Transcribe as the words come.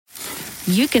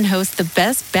you can host the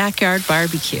best backyard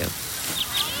barbecue.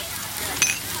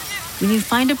 When you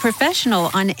find a professional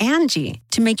on Angie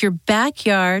to make your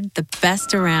backyard the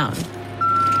best around.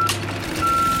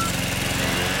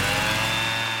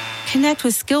 Connect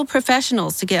with skilled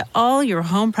professionals to get all your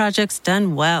home projects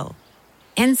done well.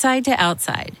 Inside to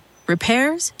outside,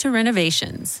 repairs to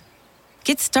renovations.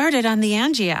 Get started on the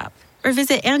Angie app or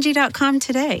visit Angie.com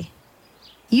today.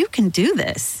 You can do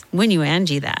this when you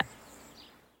Angie that.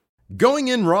 Going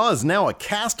In Raw is now a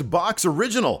CastBox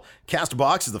original.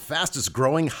 CastBox is the fastest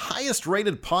growing, highest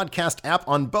rated podcast app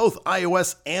on both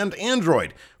iOS and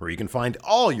Android, where you can find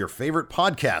all your favorite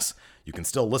podcasts. You can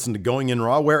still listen to Going In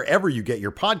Raw wherever you get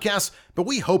your podcasts, but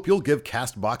we hope you'll give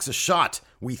CastBox a shot.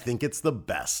 We think it's the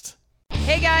best.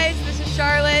 Hey guys, this is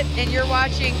Charlotte, and you're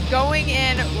watching Going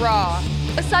In Raw.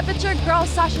 What's up, it's your girl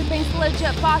Sasha Banks,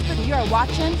 Legit Boss, and you're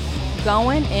watching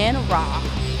Going In Raw.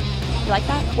 You like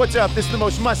that? What's up? This is the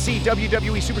most must-see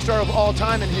WWE superstar of all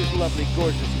time and his lovely,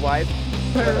 gorgeous wife,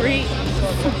 Marie.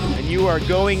 and you are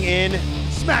going in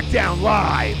SmackDown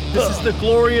Live. This is the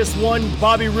glorious one,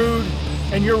 Bobby Roode,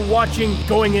 and you're watching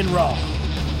Going In Raw.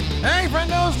 Hey,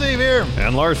 friendo, Steve here.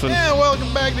 And Larson. Yeah,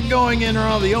 welcome back to Going In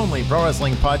Raw, the only pro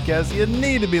wrestling podcast you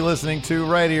need to be listening to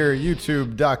right here,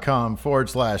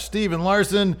 youtube.com/Steven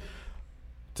Larson.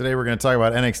 Today we're going to talk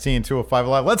about NXT and 205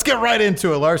 Live. Let's get right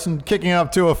into it, Larson. Kicking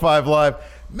off 205 Live.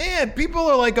 Man, people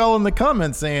are like all in the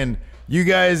comments saying, you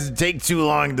guys take too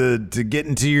long to get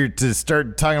into to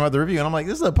start talking about the review. And I'm like,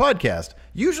 this is a podcast.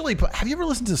 Usually, have you ever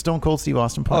listened to Stone Cold Steve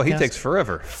Austin podcast? Oh, he takes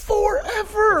forever.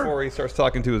 Forever. Before he starts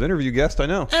talking to his interview guest, I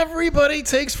know. Everybody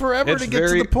takes forever to get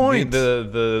to the point.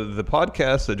 The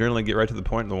podcasts that generally get right to the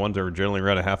point, the ones that are generally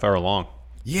around a half hour long.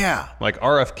 Yeah. Like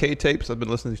RFK tapes, I've been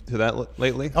listening to that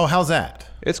lately. Oh, how's that?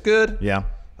 It's good. Yeah.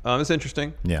 It's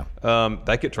interesting. Yeah.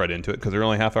 That gets right into it because they're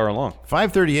only half hour long.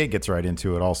 538 gets right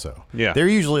into it also. Yeah. They're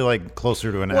usually like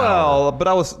closer to an hour. Well, but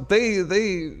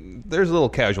there's a little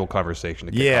casual conversation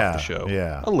to kick off the show.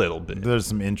 Yeah. A little bit. There's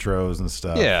some intros and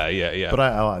stuff. Yeah. But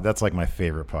I that's like my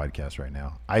favorite podcast right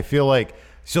now. I feel like,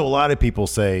 so a lot of people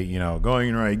say, Going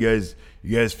In Raw, you guys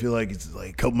feel like it's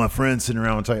like a couple of my friends sitting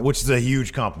around talking, which is a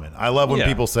huge compliment. I love when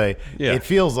people say, it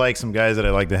feels like some guys that I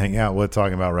like to hang out with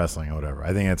talking about wrestling or whatever.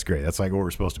 I think that's great. That's like what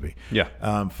we're supposed to be. Yeah.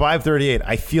 538,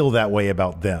 I feel that way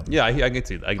about them. Yeah, I can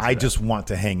see that. I just want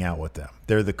to hang out with them.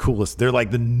 They're the coolest. They're like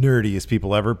the nerdiest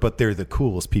people ever, but they're the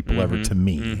coolest people ever to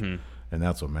me. Mm-hmm. And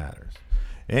that's what matters.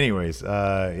 Anyways,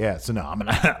 so no, I'm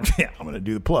gonna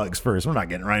do the plugs first. We're not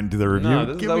getting right into the review. No,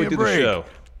 this is how we do the show.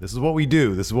 This is what we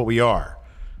do. This is what we are.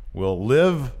 We'll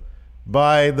live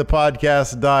by the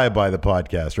podcast, die by the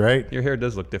podcast, right? Your hair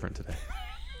does look different today.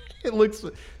 It looks.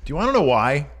 Do you want to know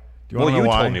why? You told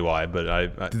me why, but I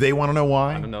do they want to know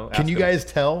why? I don't know. Can you guys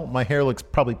tell? My hair looks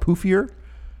probably poofier,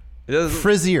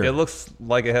 frizzier. It looks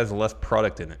like it has less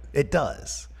product in it. It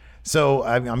does. So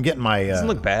I'm getting my. It doesn't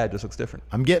look bad. It just looks different.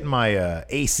 I'm getting my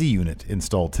AC unit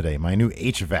installed today. My new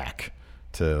HVAC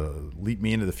to lead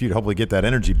me into the future. Hopefully, get that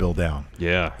energy bill down.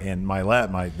 Yeah. And the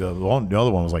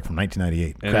other one was like from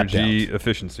 1998. Energy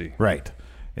efficiency. Right.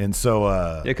 And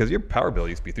so. Because your power bill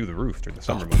used to be through the roof during the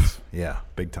summer months. Yeah,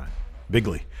 big time,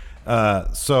 bigly.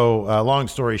 Long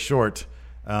story short,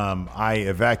 I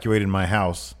evacuated my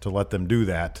house to let them do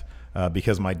that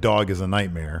because my dog is a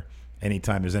nightmare.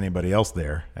 Anytime there's anybody else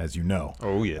there, as you know.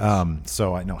 Oh, yes.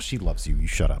 So I know she loves you. You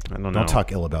shut up. I don't know. Don't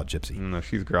talk ill about Gypsy. No,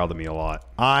 she's growled at me a lot.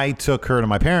 I took her to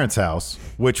my parents' house,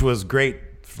 which was great,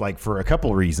 like for a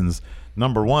couple reasons.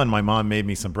 Number one, my mom made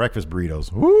me some breakfast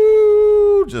burritos.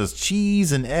 Woo! Just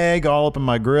cheese and egg all up in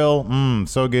my grill.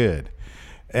 So good.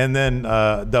 And then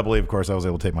doubly, of course, I was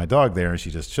able to take my dog there, and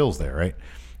she just chills there, right?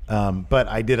 But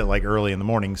I did it like early in the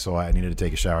morning, so I needed to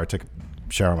take a shower. I took a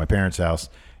shower at my parents' house.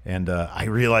 And I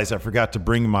realized I forgot to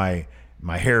bring my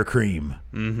hair cream,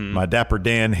 my Dapper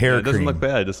Dan hair cream. It doesn't look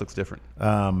bad. It just looks different. It's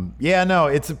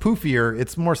a poofier.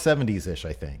 It's more 70s-ish,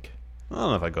 I think. I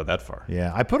don't know if I go that far.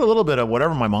 Yeah, I put a little bit of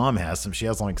whatever my mom has. She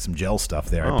has like some gel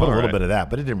stuff there. I put a little bit of that,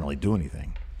 but it didn't really do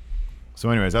anything. So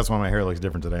anyways, that's why my hair looks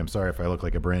different today. I'm sorry if I look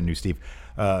like a brand new Steve.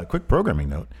 Quick programming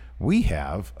note. We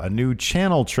have a new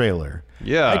channel trailer.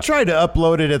 Yeah. I tried to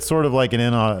upload it at sort of like an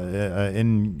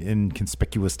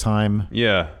inconspicuous time.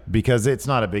 Yeah. Because it's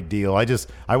not a big deal.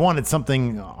 I wanted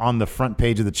something on the front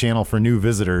page of the channel for new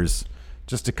visitors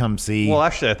just to come see. Well,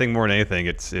 actually, I think more than anything,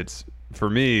 it's for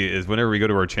me is whenever we go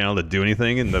to our channel to do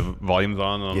anything and the volume's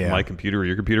on my computer or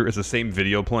your computer, it's the same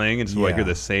video playing. And so I hear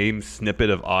the same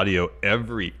snippet of audio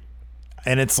every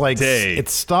And it's like day. It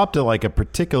stopped at like a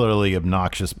particularly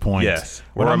obnoxious point. Yes.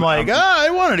 Where I'm like,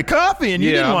 I wanted a coffee and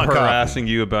you didn't want I'm coffee. harassing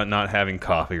you about not having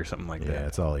coffee or something like that. Yeah,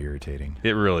 it's all irritating.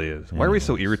 It really is. Why are we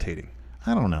so irritating?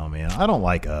 I don't know, man. I don't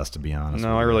like Us, to be honest.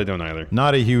 No, I really don't either.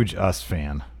 Not a huge Us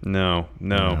fan. No.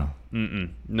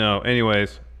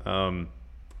 Anyways,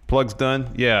 plugs done.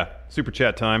 Yeah, super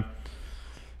chat time.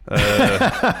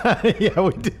 Yeah,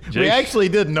 we did. We actually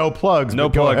did no plugs. No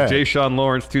plug. Jay Sean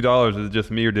Lawrence, $2. Is it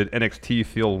just me, or did NXT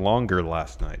feel longer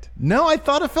last night? No, I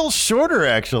thought it felt shorter.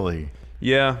 Actually.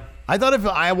 Yeah. I thought if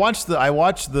I watched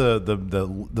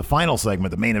the final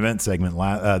segment, the main event segment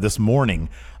this morning.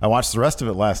 I watched the rest of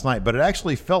it last night, but it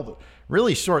actually felt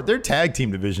really short. Their tag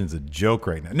team division's a joke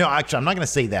right now. No, actually, I'm not going to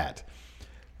say that.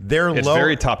 It's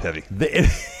very top heavy.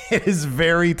 It is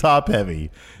very top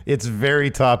heavy. It's very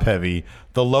top heavy.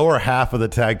 The lower half of the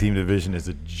tag team division is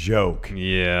a joke.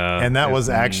 Yeah, and that was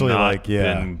actually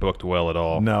been booked well at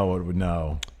all.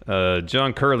 No.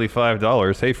 John Curley,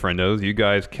 $5. Hey, friendos, you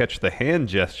guys catch the hand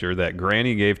gesture that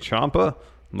Granny gave Ciampa?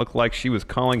 Looked like she was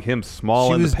calling him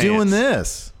small in the pants. She was doing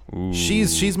this. Ooh.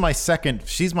 She's my second.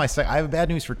 I have bad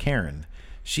news for Karen.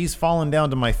 She's fallen down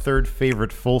to my third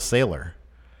favorite Full Sailor.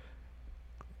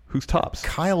 Who's tops?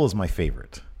 Kyle is my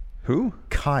favorite. Who?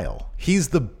 Kyle. He's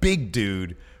the big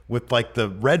dude with like the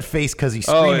red face because he's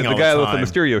screaming all the time. Oh, the guy with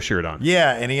the Mysterio shirt on.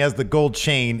 Yeah, and he has the gold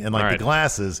chain and the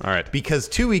glasses. All right. Because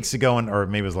 2 weeks ago, or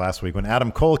maybe it was last week, when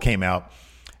Adam Cole came out,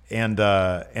 and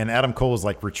Adam Cole was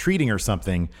like retreating or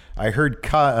something, I heard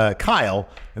Kyle,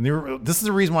 and this is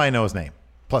the reason why I know his name.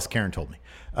 Plus, Karen told me.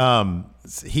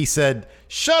 He said,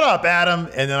 "Shut up, Adam,"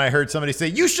 and then I heard somebody say,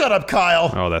 "You shut up,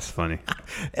 Kyle." Oh, that's funny.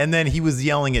 And then he was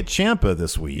yelling at Ciampa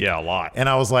this week. Yeah, a lot. And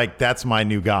I was like, "That's my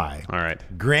new guy." All right.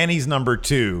 Granny's number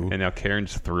 2, and now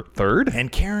Karen's third.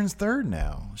 And Karen's third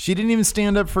now. She didn't even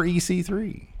stand up for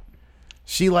EC3.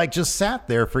 She like just sat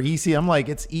there for EC. I'm like,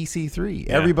 it's EC3.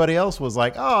 Yeah. Everybody else was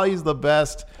like, "Oh, he's the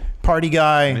best party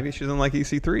guy." Maybe she doesn't like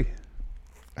EC3.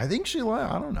 I think she.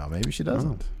 I don't know. Maybe she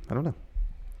doesn't. I don't know.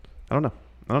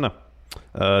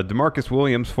 DeMarcus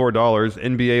Williams, $4.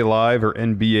 NBA Live or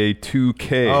NBA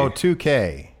 2K? Oh,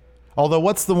 2K. Although,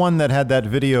 what's the one that had that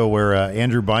video where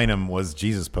Andrew Bynum was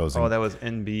Jesus posing? Oh, that was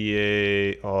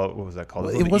NBA. Oh, what was that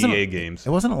called? It wasn't EA games. It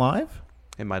wasn't live?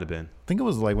 It might have been. I think it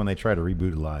was like when they tried to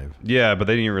reboot it live. Yeah, but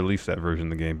they didn't release that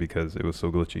version of the game because it was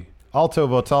so glitchy. Alto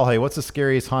Votalhe, what's the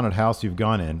scariest haunted house you've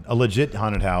gone in? A legit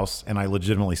haunted house, and I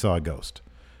legitimately saw a ghost.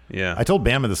 Yeah. I told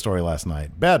Bama the story last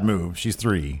night. Bad move. She's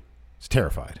 3. She's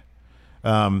terrified.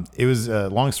 It was,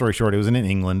 long story short, it was in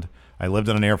England. I lived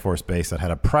on an Air Force base that had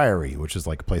a priory, which is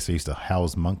like a place they used to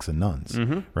house monks and nuns,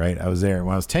 right? I was there.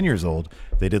 When I was 10 years old,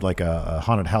 they did like a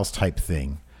haunted house type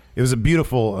thing. It was a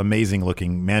beautiful, amazing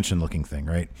looking, mansion looking thing,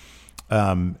 right?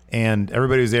 And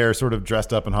everybody was there sort of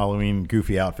dressed up in Halloween,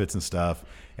 goofy outfits and stuff.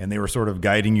 And they were sort of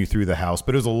guiding you through the house,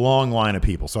 but it was a long line of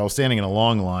people. So I was standing in a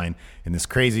long line in this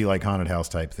crazy like haunted house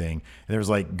type thing. And there was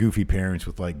like goofy parents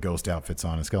with like ghost outfits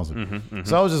on and skeletons.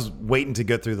 So I was just waiting to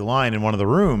get through the line in one of the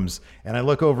rooms. And I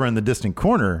look over in the distant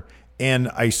corner, and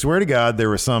I swear to God, there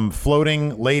was some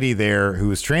floating lady there who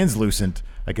was translucent.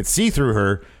 I could see through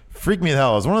her. Freaked me the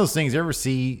hell. It was one of those things you ever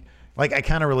see. Like, I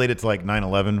kind of related to like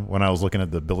 9/11 when I was looking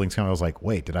at the buildings. I was like,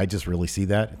 wait, did I just really see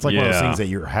that? It's like one of those things that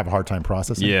you have a hard time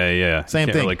processing. Yeah. Same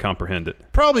Can't thing. Really comprehend it.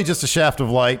 Probably just a shaft of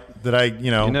light that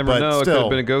You never know. It could have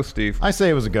been a ghost, Steve. I say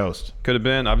it was a ghost. Could have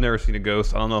been. I've never seen a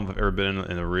ghost. I don't know if I've ever been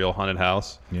in a real haunted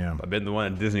house. Yeah. I've been to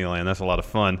one at Disneyland. That's a lot of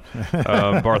fun.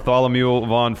 Bartholomew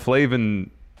von Flavenstein.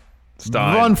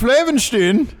 Von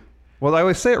Flavenstein. Well, I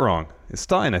always say it wrong. It's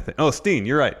Stein, I think. Oh, Steen.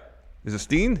 You're right. Is it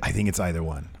Steen? I think it's either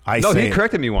one. He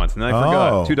corrected me once, and I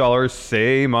forgot. $2.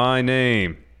 Say my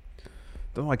name.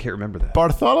 I can't remember that.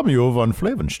 Bartholomew von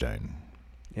Flavenstein.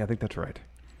 Yeah, I think that's right.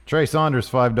 Trey Saunders,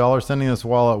 $5. Sending this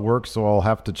while at work, so I'll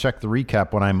have to check the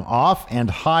recap when I'm off and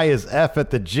high as F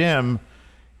at the gym.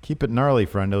 Keep it gnarly,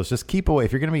 friendos. Just keep away.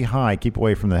 If you're going to be high, keep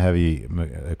away from the heavy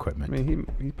equipment. I mean,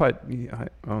 I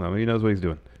don't know. He knows what he's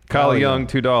doing. Kyle Young,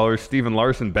 $2. Steven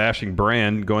Larson bashing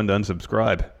brand, going to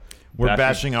unsubscribe. We're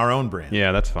bashing our own brand.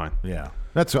 Yeah, that's fine. Yeah.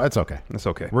 That's okay. That's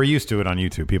okay. We're used to it on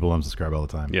YouTube. People unsubscribe all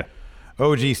the time. Yeah.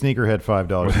 OG Sneakerhead,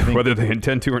 $5. Whether they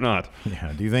intend to or not.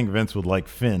 Yeah. Do you think Vince would like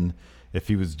Finn if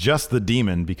he was just the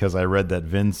demon? Because I read that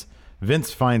Vince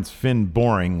finds Finn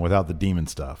boring without the demon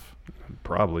stuff.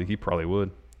 Probably. He probably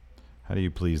would. How do you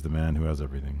please the man who has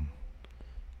everything?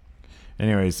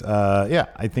 Anyways, yeah,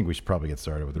 I think we should probably get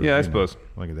started with the review. I suppose.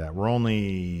 Look at that. We're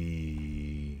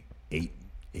only eight,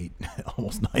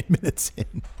 almost 9 minutes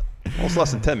in. Well, it's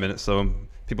less than 10 minutes, so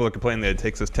people are complaining that it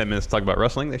takes us 10 minutes to talk about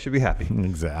wrestling. They should be happy.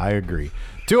 Exactly. I agree.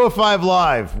 205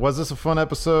 Live. Was this a fun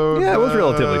episode? Yeah, it was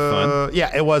relatively fun.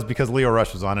 Yeah, it was because Leo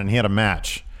Rush was on and he had a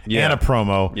match and a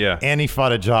promo and he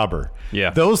fought a jobber. Yeah.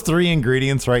 Those 3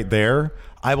 ingredients right there,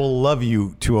 I will love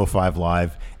you, 205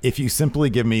 Live, if you simply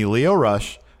give me Leo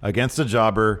Rush against a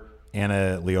jobber and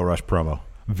a Lio Rush promo.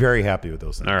 Very happy with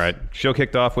those things. All right. Show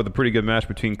kicked off with a pretty good match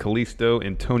between Kalisto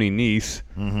and Tony Nese.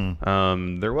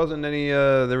 There wasn't any.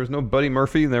 There was no Buddy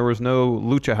Murphy. There was no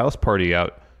Lucha House Party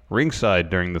out ringside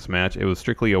during this match. It was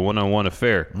strictly a one-on-one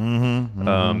affair.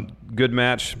 Good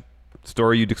match.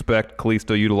 Story you'd expect.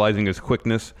 Kalisto utilizing his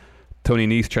quickness. Tony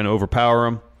Nese trying to overpower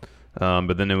him.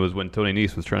 But then it was when Tony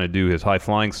Nese was trying to do his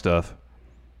high-flying stuff.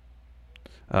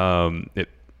 It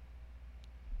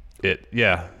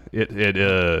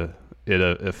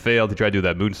failed. He tried to do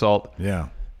that moonsault. Yeah.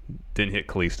 Didn't hit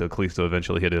Kalisto. Kalisto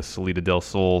eventually hit a Salida del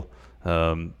Sol.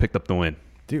 Picked up the win.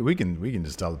 Dude, we can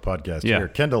just stop the podcast here.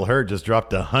 Kendall Hurd just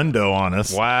dropped a hundo on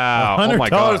us. Wow. $100 Oh my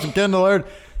gosh. from Kendall Hurd.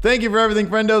 Thank you for everything,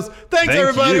 friendos. Thanks,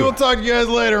 everybody. We'll talk to you guys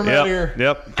later. I'm out of here.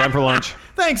 Yep. Time for lunch.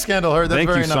 Thanks, Kendall Hurd. That's Thank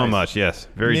very you nice. so much. Yes.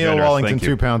 Very Neil generous. Wallington, Thank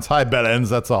you. 2 pounds. Hi, Bet Ends.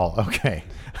 That's all. Okay.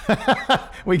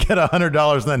 We get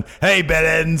 $100 then. Hey, Bet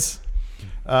Ends.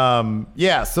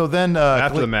 So then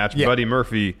After the match, Buddy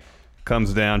Murphy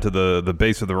comes down to the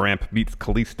base of the ramp, meets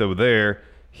Kalisto there.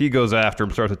 He goes after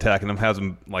him, starts attacking him, has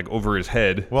him like over his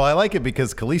head. Well, I like it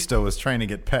because Kalisto was trying to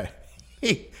get pet.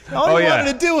 All he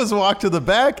wanted to do was walk to the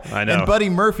back. I know. And Buddy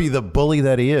Murphy, the bully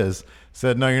that he is,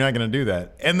 said, no, you're not going to do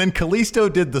that. And then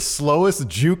Kalisto did the slowest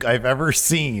juke I've ever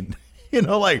seen. You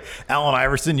know, like Allen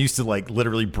Iverson used to like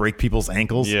literally break people's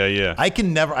ankles. Yeah. I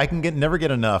can never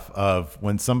get enough of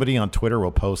when somebody on Twitter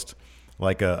will post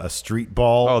like a street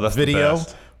ball video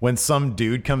when some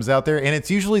dude comes out there, and it's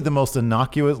usually the most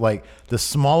innocuous, like the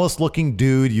smallest looking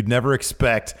dude you'd never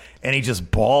expect, and he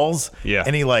just balls. Yeah.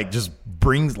 And he like just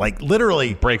brings like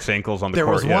literally breaks ankles on the court.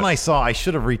 There was one I yes. saw. I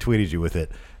should have retweeted you with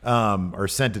it. Or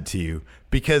sent it to you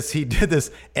because he did this,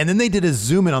 and then they did a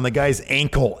zoom in on the guy's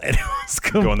ankle, and it was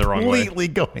completely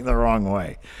going the wrong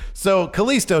way. So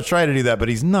Kalisto tried to do that, but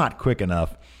he's not quick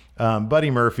enough.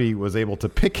 Buddy Murphy was able to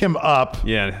pick him up.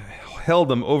 Yeah,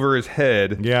 held him over his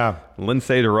head. Yeah.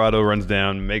 Lince Dorado runs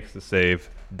down, makes the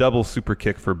save. Double super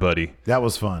kick for Buddy. That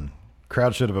was fun.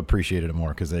 Crowd should have appreciated it more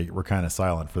because they were kind of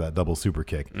silent for that double super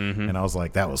kick. And I was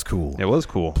like, that was cool. It was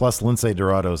cool. Plus, Lince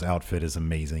Dorado's outfit is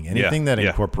amazing. Anything that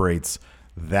incorporates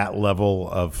that level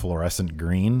of fluorescent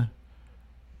green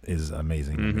is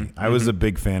amazing to me. I was a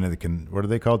big fan of what are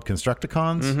they called?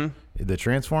 Constructicons? The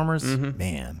Transformers?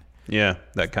 Man. Yeah,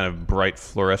 that kind of bright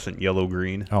fluorescent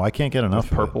yellow-green. Oh, I can't get enough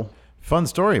of purple. Fun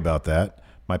story about that.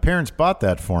 My parents bought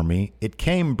that for me. It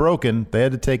came broken. They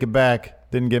had to take it back.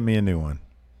 Didn't get me a new one.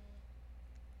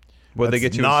 What did they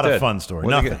get you not instead? A fun story.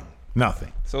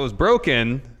 Nothing. So it was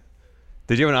broken.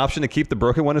 Did you have an option to keep the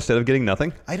broken one instead of getting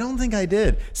nothing? I don't think I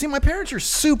did. See, my parents are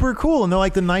super cool, and they're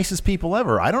like the nicest people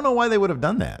ever. I don't know why they would have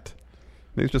done that.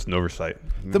 Maybe it's just an oversight.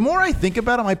 The more I think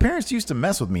about it, my parents used to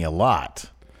mess with me a lot.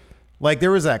 Like,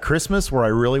 there was that Christmas where I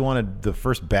really wanted the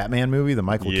first Batman movie, the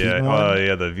Michael Keaton one.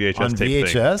 The VHS on tape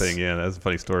VHS. thing. Yeah, that's a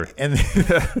funny story.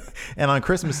 And on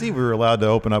Christmas Eve, we were allowed to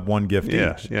open up one gift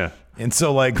each. Yeah. And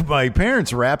so, like, my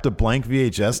parents wrapped a blank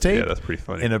VHS tape. Yeah, that's pretty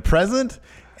funny. In a present.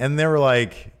 And they were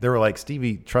like,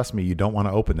 Stevie, trust me, you don't want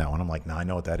to open that one. I'm like, no, I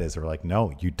know what that is. They were like,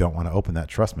 no, you don't want to open that.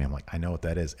 Trust me. I'm like, I know what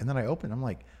that is. And then I opened it. I'm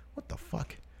like, what the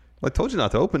fuck? Well, I told you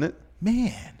not to open it.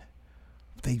 Man,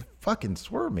 they fucking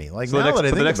swerved me. Like, so now that I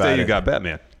think the next about day it, you got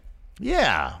Batman.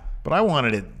 Yeah, but I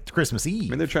wanted it Christmas Eve.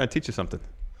 I mean, they're trying to teach you something.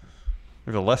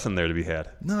 There's a lesson there to be had.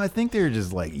 No, I think they're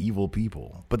just like evil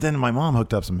people. But then my mom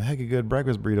hooked up some heck of good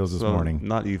breakfast burritos this morning.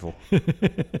 Not evil.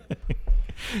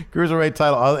 Cruiserweight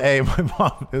title. Hey, my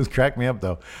mom, it was cracked me up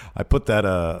though. I put that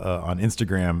on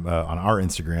Instagram, on our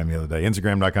Instagram the other day,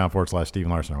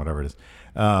 Instagram.com/Steven Larson or whatever it is.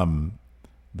 Our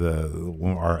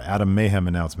Adam Mayhem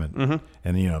announcement.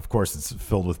 And, you know, of course, it's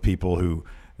filled with people who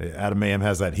Adam Mayhem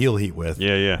has that heel heat with.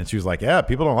 Yeah. And she was like, yeah,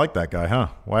 people don't like that guy, huh?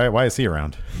 Why is he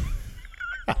around?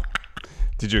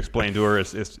 Did you explain to her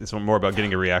it's more about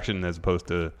getting a reaction as opposed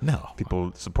to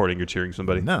people supporting or cheering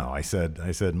somebody? No, I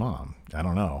said, Mom, I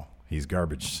don't know. He's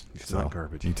garbage. He's not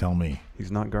garbage. You tell me.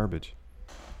 He's not garbage.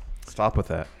 Stop with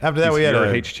that. After that, we had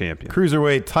a H champion.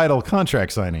 Cruiserweight title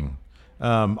contract signing.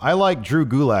 I like Drew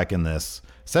Gulak in this.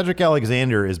 Cedric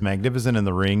Alexander is magnificent in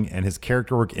the ring, and his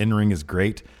character work in ring is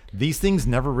great. These things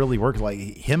never really work. Like,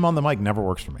 him on the mic never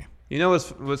works for me. You know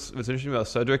what's interesting about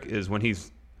Cedric is when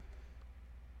he's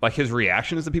like, his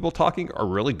reactions to people talking are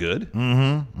really good.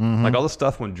 Like, all the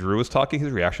stuff when Drew was talking,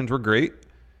 his reactions were great,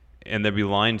 and there'd be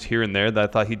lines here and there that I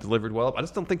thought he delivered well. I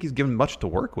just don't think he's given much to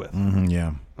work with.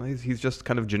 Yeah, he's just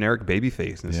kind of generic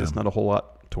babyface, and it's just not a whole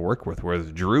lot to work with. Whereas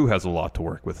Drew has a lot to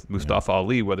work with. Mustafa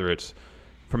Ali, whether it's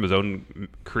from his own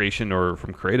creation or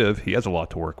from creative, he has a lot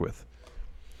to work with.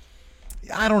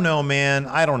 I don't know, man.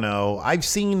 I don't know. I've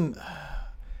seen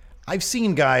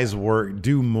guys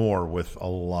do more with a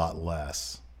lot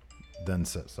less. then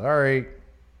said, sorry.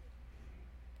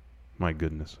 My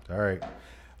goodness. Sorry.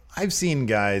 I've seen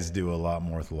guys do a lot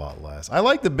more with a lot less. I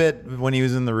like the bit when he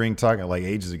was in the ring talking, like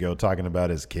ages ago, talking about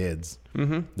his kids.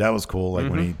 Mm-hmm. That was cool.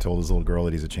 Like when he told his little girl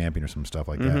that he's a champion or some stuff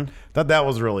like that. Thought that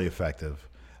was really effective.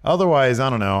 Otherwise, I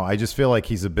don't know. I just feel like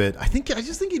he's a bit. I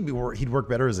just think he'd work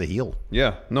better as a heel.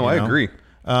 Yeah. No, I agree.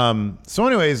 So,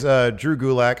 anyways, Drew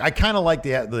Gulak. I kind of like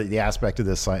the aspect of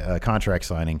this contract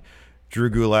signing. Drew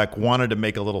Gulak wanted to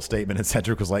make a little statement, and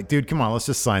Cedric was like, dude, come on, let's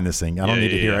just sign this thing. I don't need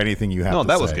to hear anything you have to say.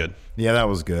 No, that was good. Yeah, that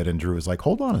was good. And Drew was like,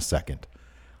 hold on a second.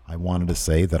 I wanted to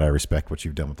say that I respect what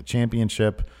you've done with the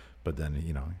championship, but then,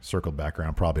 circled back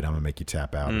around, probably I'm going to make you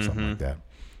tap out or something like that.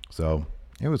 So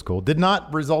it was cool. Did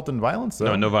not result in violence,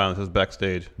 though. No violence. It was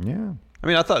backstage. Yeah. I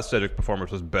mean, I thought Cedric's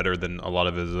performance was better than a lot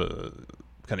of his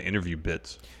kind of interview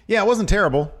bits. Yeah, it wasn't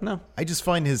terrible. No. I just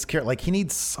find his character, like, he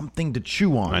needs something to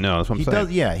chew on. I know, that's what I'm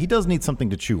saying. He does need something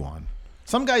to chew on.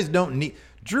 Some guys don't need...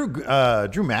 Drew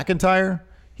McIntyre,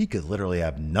 he could literally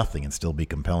have nothing and still be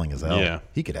compelling as hell. Yeah.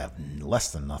 He could have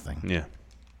less than nothing. Yeah.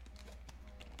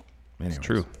 Anyways, it's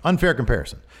true. Unfair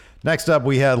comparison. Next up,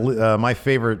 we had my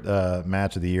favorite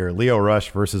match of the year, Lio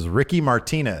Rush versus Ricky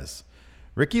Martinez.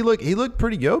 Ricky looked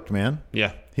pretty yoked, man.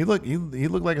 Yeah. He looked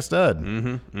like a stud,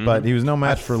 but he was no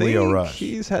match for Lio Rush.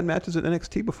 He's had matches at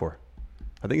NXT before.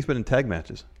 I think he's been in tag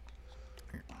matches.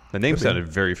 The name sounded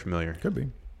very familiar. Could be.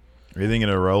 Are you thinking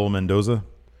of Raul Mendoza?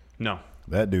 No.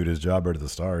 That dude is jobber to the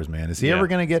stars, man. Is he ever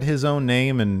going to get his own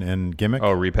name and gimmick?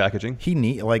 Oh, repackaging?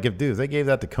 If they gave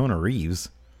that to Kona Reeves,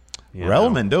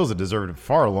 Raul Mendoza deserved it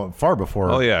far before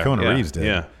Kona Reeves did.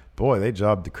 Yeah. Boy, they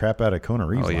jobbed the crap out of Kona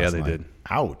Reeves. Oh, yeah, last they night. did.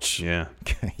 Ouch. Yeah.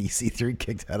 EC3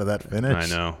 kicked out of that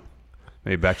finish. I know.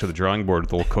 Maybe back to the drawing board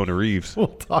with old Kona Reeves. We'll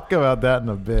talk about that in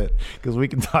a bit because we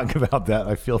can talk about that,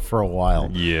 I feel, for a while.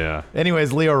 Yeah.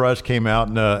 Anyways, Lio Rush came out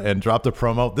and dropped a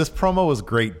promo. This promo was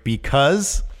great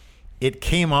because it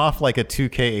came off like a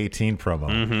 2K18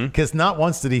 promo. Because not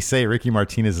once did he say Ricky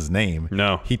Martinez's name.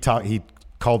 No. He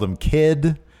called him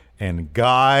kid and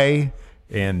guy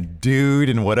and dude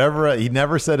and whatever. He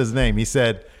never said his name. He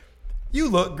said, "You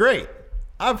look great.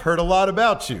 I've heard a lot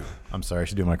about you." I'm sorry, I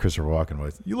should do my Christopher Walken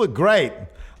voice. "You look great.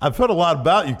 I've heard a lot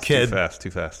about you, kid."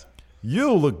 Too fast.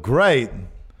 "You look great.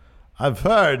 I've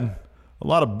heard a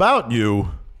lot about you,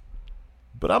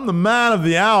 but I'm the man of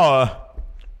the hour."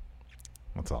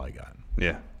 That's all I got.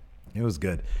 Yeah. It was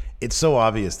good. It's so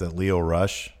obvious that Lio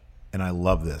Rush, and I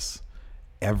love this,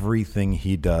 everything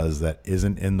he does that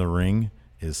isn't in the ring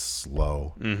is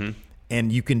slow.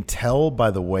 And you can tell by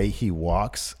the way he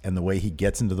walks and the way he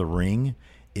gets into the ring,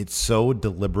 it's so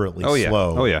deliberately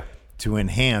slow. Oh, yeah. To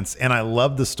enhance. And I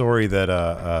love the story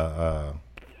that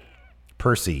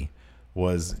Percy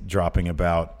was dropping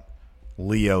about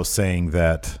Lio saying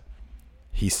that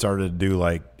he started to do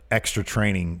like extra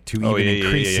training to even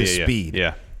increase his speed.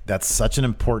 Yeah. That's such an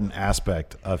important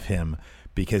aspect of him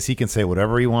because he can say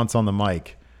whatever he wants on the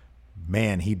mic.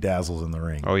 Man, he dazzles in the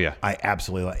ring. Oh, yeah. I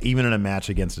absolutely even in a match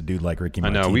against a dude like Ricky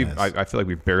Martinez. I know. I feel like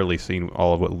we've barely seen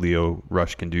all of what Lio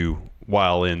Rush can do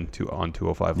while on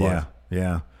 205 Live.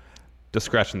 Yeah. Just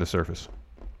scratching the surface.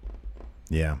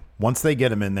 Yeah. Once they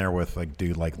get him in there with like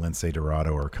dude like Lince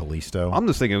Dorado or Kalisto. I'm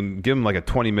just thinking give him like a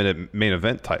 20-minute main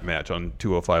event type match on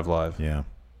 205 Live. Yeah.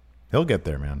 He'll get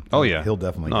there, man. Oh, yeah. He'll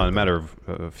definitely get there. In a matter of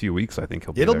a few weeks, I think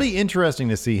he'll be It'll there. be interesting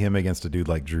to see him against a dude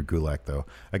like Drew Gulak, though.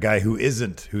 A guy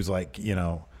who's like,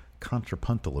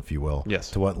 contrapuntal, if you will,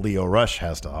 yes, to what Lio Rush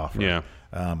has to offer. Yeah.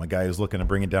 A guy who's looking to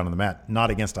bring it down on the mat,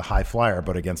 not against a high flyer,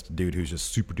 but against a dude who's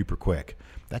just super duper quick.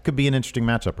 That could be an interesting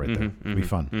matchup right there. It'd be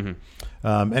fun.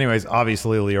 Anyways,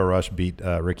 obviously, Lio Rush beat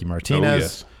Ricky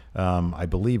Martinez. Oh, yes. I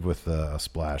believe with a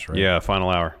splash, right? Yeah, final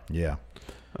hour. Yeah.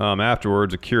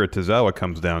 Afterwards, Akira Tozawa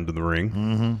comes down to the ring.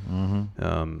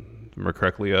 Remember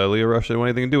correctly, Lio Rush didn't want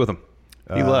anything to do with him.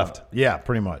 He left. Yeah,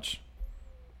 pretty much.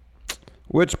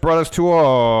 Which brought us to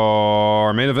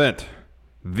our main event.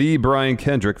 The Brian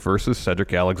Kendrick versus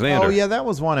Cedric Alexander. Oh, yeah, that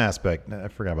was one aspect. I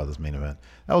forgot about this main event.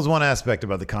 That was one aspect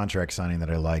about the contract signing that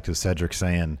I liked, was Cedric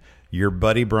saying, your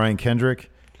buddy Brian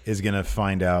Kendrick is going to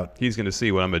find out. He's going to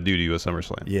see what I'm going to do to you at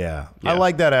SummerSlam. Yeah. I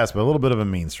like that aspect. A little bit of a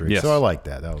mean streak. Yes. So I like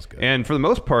that. That was good. And for the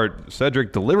most part,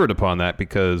 Cedric delivered upon that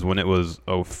because when it was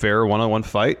a fair one-on-one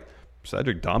fight,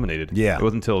 Cedric dominated. Yeah. It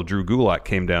wasn't until Drew Gulak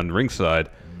came down ringside,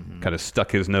 kind of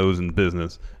stuck his nose in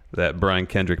business, that Brian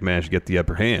Kendrick managed to get the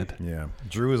upper hand. Yeah.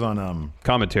 Drew was on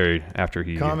commentary after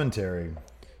he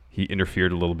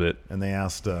interfered a little bit. And they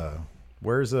asked,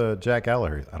 where's Jack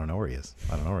Gallagher? I don't know where he is.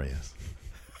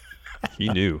 He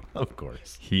knew. Of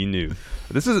course. He knew.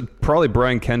 This is probably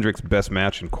Brian Kendrick's best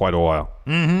match in quite a while.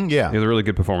 Yeah. It was a really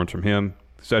good performance from him.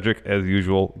 Cedric, as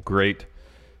usual, great.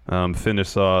 Finish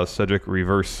saw Cedric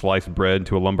reverse slice bread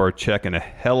into a lumbar check and a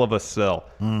hell of a sell.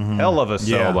 Hell of a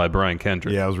sell by Brian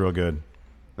Kendrick. Yeah, it was real good.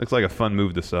 Looks like a fun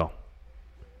move to sell.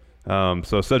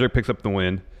 So Cedric picks up the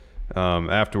win.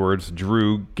 Afterwards,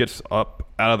 Drew gets up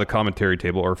out of the commentary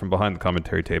table, or from behind the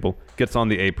commentary table, gets on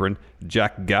the apron.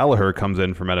 Jack Gallagher comes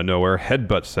in from out of nowhere,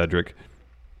 headbutts Cedric.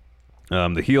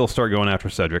 The heels start going after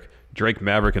Cedric. Drake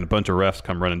Maverick and a bunch of refs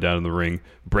come running down in the ring,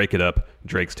 break it up.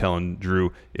 Drake's telling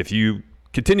Drew, if you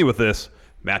continue with this,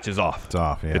 match is off. It's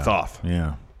off, yeah. It's off.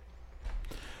 Yeah.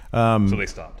 So they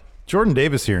stopped. Jordan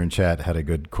Davis here in chat had a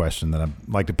good question that I'd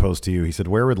like to pose to you. He said,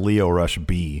 where would Lio Rush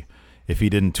be if he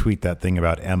didn't tweet that thing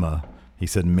about Emma? He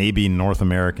said, maybe North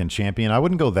American champion. I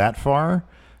wouldn't go that far.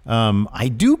 I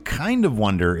do kind of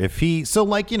wonder if he... So,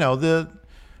 like, you know,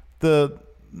 the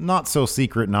not so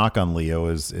secret knock on Lio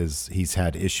is he's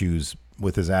had issues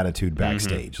with his attitude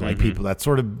backstage. Like people, that's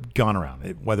sort of gone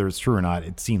around. Whether it's true or not,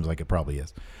 it seems like it probably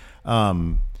is.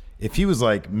 If he was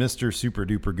like Mr. Super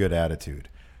Duper Good Attitude,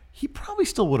 he probably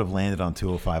still would have landed on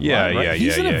 205 Live. Right?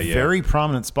 He's in a very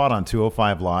prominent spot on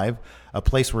 205 Live, a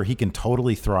place where he can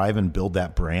totally thrive and build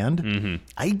that brand.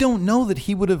 I don't know that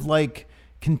he would have like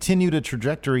continued a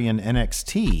trajectory in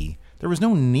NXT. There was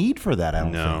no need for that, I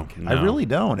don't think. I really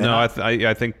don't. No,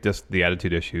 I think just the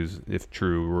attitude issues, if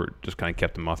true, were just kind of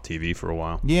kept him off TV for a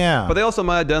while. Yeah. But they also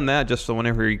might have done that just so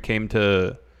whenever he came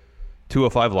to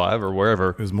 205 Live or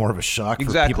wherever. It was more of a shock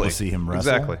for people to see him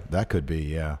wrestle. Exactly. That could be,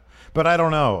 yeah. But I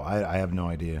don't know. I have no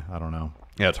idea. I don't know.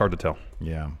 Yeah, it's hard to tell.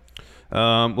 Yeah.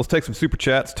 Let's take some super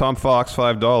chats. Tom Fox,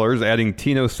 $5, adding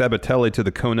Tino Sabatelli to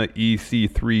the Kona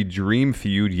EC3 Dream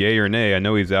feud, yay or nay? I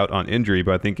know he's out on injury,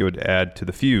 but I think it would add to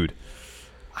the feud.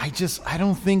 I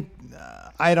don't think,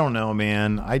 I don't know,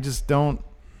 man. I don't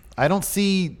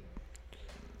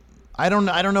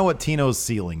know what Tino's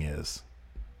ceiling is.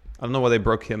 I don't know why they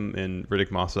broke him and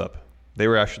Riddick Moss up. They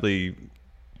were actually,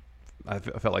 I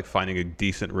felt like finding a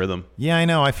decent rhythm. Yeah, I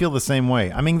know. I feel the same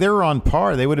way. I mean, they were on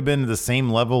par. They would have been the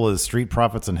same level as Street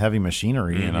Profits and Heavy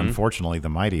Machinery, and unfortunately, the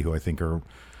Mighty, who I think are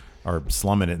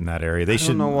slumming it in that area. They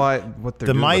should. I don't know what they're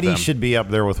the doing Mighty with them. should be up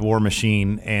there with War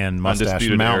Machine and Mustache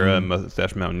Undisputed Mountain. Era,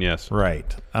 Mustache Mountain, yes.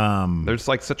 Right. There's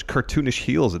like such cartoonish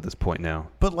heels at this point now.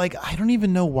 But like, I don't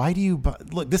even know why do you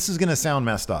look. This is going to sound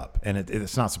messed up, and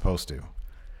it's not supposed to.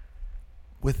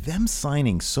 With them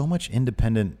signing so much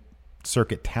independent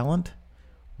circuit talent,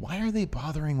 why are they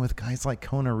bothering with guys like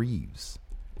Kona Reeves?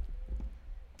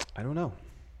 I don't know.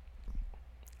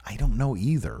 I don't know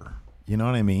either. You know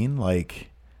what I mean? Like,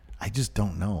 I just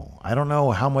don't know. I don't know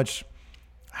how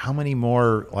many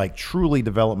more like truly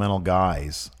developmental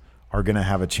guys are going to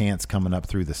have a chance coming up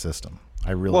through the system.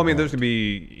 I really. Well, I mean, don't. there's going to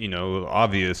be,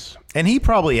 obvious. And he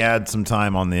probably had some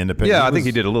time on the independent. Yeah, I think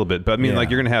he did a little bit, but I mean, like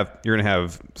you're gonna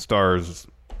have stars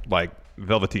like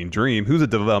Velveteen Dream, who's a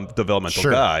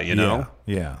developmental guy, you know.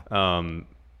 Yeah. I mean,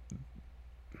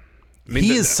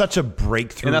 he is such a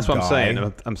breakthrough, and that's what guy. I'm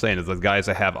saying. I'm saying is the guys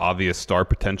that have obvious star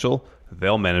potential,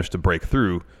 they'll manage to break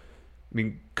through. I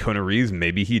mean, Kona Reeves,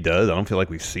 maybe he does. I don't feel like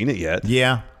we've seen it yet.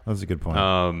 Yeah, that's a good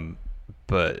point.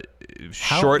 But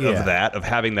short of that, of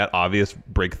having that obvious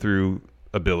breakthrough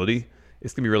ability,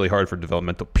 it's gonna be really hard for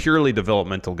purely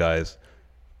developmental guys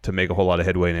to make a whole lot of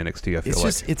headway in NXT. I feel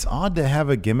it's odd to have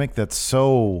a gimmick that's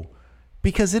so,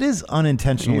 because it is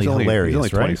unintentionally hilarious. He's only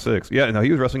right? 26. Yeah, no,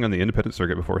 he was wrestling on the independent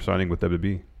circuit before signing with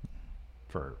WWE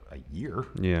for a year.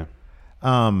 Yeah.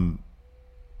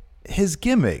 His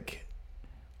gimmick,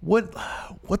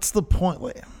 what's the point?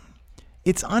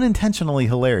 It's unintentionally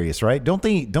hilarious, right?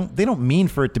 They don't mean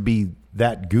for it to be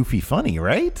that goofy funny,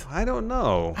 right? I don't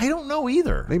know. I don't know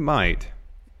either. They might.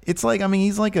 It's like, I mean,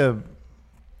 he's like I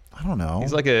don't know.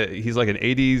 He's like an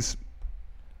 80s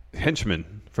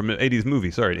henchman from an 80s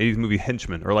movie. Sorry, an 80s movie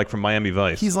henchman, or like from Miami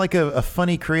Vice. He's like a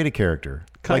funny creative character.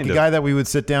 Kind like of. a guy that we would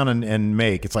sit down and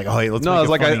make. It's like, oh, hey, let's make it's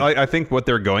like funny. I think what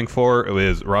they're going for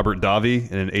is Robert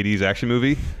Davi in an 80s action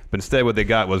movie, but instead what they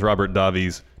got was Robert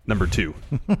Davi's number 2,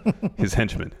 his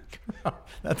henchman.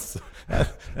 That's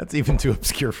even too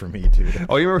obscure for me, dude.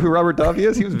 Oh, you remember who Robert Davi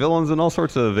is? He was villains in all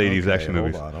sorts of 80s action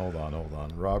movies. Hold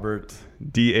on. Robert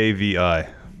Davi.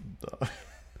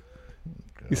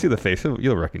 You see the face,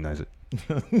 you'll recognize it.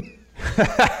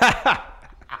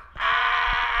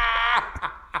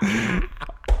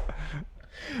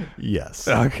 Yes.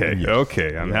 Okay. Yes.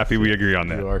 Okay. I'm happy we agree on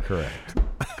that. You are correct.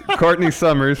 Courtney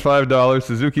Summers, $5.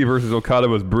 Suzuki versus Okada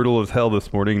was brutal as hell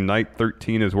this morning. Night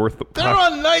 13 is worth. They're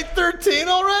on night 13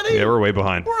 already? Yeah, we're way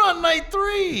behind. We're on night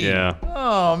 3. Yeah.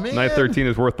 Oh, man. Night 13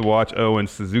 is worth the watch. Oh, and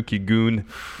Suzuki-gun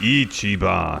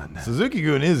Ichiban.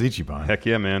 Suzuki-gun is Ichiban. Heck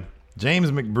yeah, man.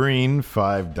 James McBreen,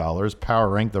 $5. Power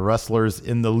rank the wrestlers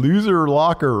in the loser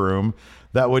locker room.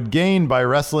 that would gain by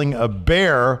wrestling a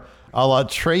bear a la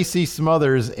Tracy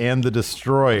Smothers and the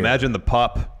Destroyer. Imagine the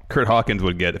pop Kurt Hawkins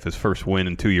would get if his first win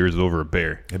in 2 years is over a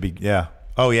bear. It'd be, yeah.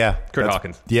 Oh, yeah. Kurt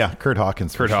Hawkins. Yeah, Kurt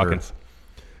Hawkins. Kurt for Hawkins.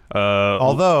 Sure.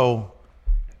 Although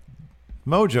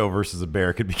Mojo versus a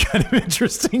bear could be kind of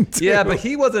interesting too. Yeah, but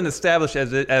he wasn't established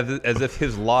as if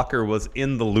his locker was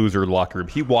in the loser locker room.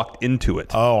 He walked into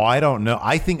it. Oh, I don't know.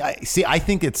 I think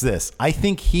it's this. I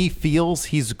think he feels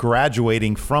he's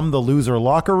graduating from the loser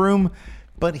locker room,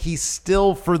 but he's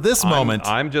still, for this moment.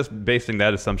 I'm just basing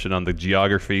that assumption on the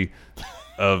geography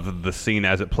of the scene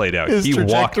as it played out. His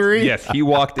trajectory? He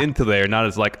walked into there not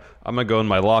as like, I'm going to go in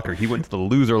my locker. He went to the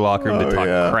loser locker room to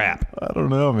talk crap. I don't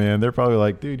know, man. They're probably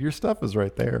like, dude, your stuff is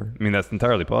right there. I mean, that's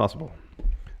entirely possible.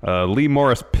 Lee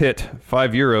Morris Pitt,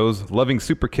 €5, loving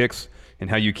super kicks,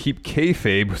 and how you keep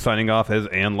kayfabe, signing off as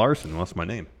Ann Larson. What's my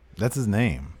name? That's his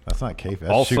name. That's not kayfabe.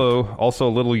 Also,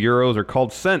 little euros are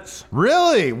called cents.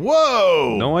 Really?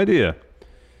 Whoa. No idea.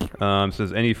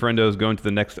 Says any friendos going to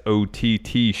the next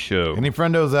OTT show. Any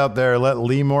friendos out there, let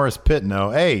Lee Morris Pitt know.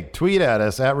 Hey, tweet at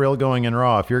us at Real Going in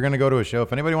Raw. If you're going to go to a show,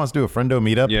 if anybody wants to do a friendo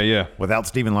meetup, without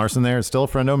Steven Larson there, it's still a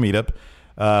friendo meetup.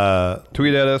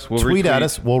 Tweet at us. We'll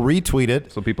retweet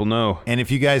it so people know. And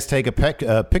if you guys take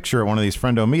a picture at one of these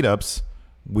friendo meetups,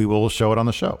 we will show it on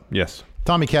the show. Yes.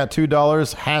 Tommy Cat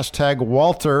 $2. Hashtag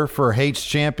Walter for Hates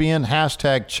Champion.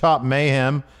 Hashtag Chop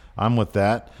Mayhem. I'm with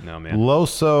that. No, man.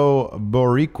 Loso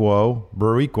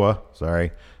Boricua.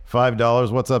 Sorry.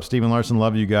 $5. What's up, Steven Larson?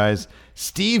 Love you guys.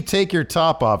 Steve, take your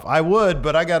top off. I would,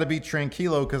 but I got to be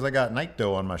tranquilo because I got Night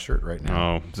Dough on my shirt right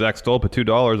now. Oh, Zach Stolpa,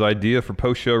 $2. Idea for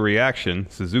post-show reaction.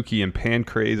 Suzuki and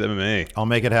Pancrase MMA. I'll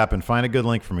make it happen. Find a good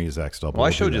link for me, Zach Stolpa. Well,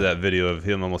 I showed you that video of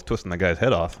him almost twisting that guy's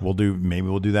head off. Maybe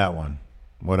we'll do that one.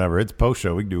 Whatever. It's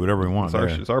post-show. We can do whatever we want.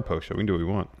 It's our post-show. We can do what we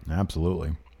want.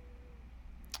 Absolutely.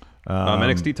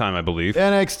 NXT time, I believe.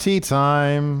 NXT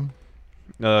time.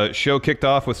 Show kicked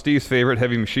off with Steve's favorite,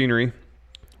 Heavy Machinery.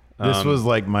 This was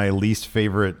like my least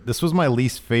favorite. This was my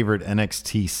least favorite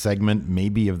NXT segment,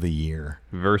 maybe of the year.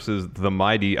 Versus The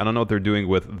Mighty. I don't know what they're doing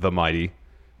with The Mighty.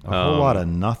 A whole lot of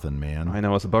nothing, man. I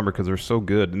know, it's a bummer because they're so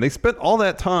good, and they spent all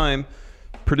that time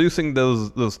producing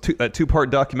that two-part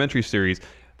documentary series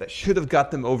that should have got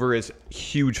them over as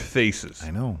huge faces. I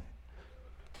know.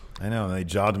 They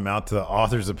jogged him out to the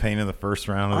Authors of Pain in the first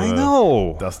round of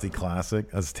the Dusty Classic.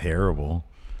 That's terrible.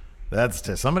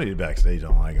 Somebody backstage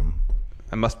don't like him.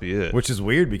 That must be it. Which is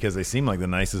weird because they seem like the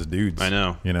nicest dudes. I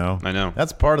know. You know? I know.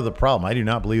 That's part of the problem. I do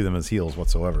not believe them as heels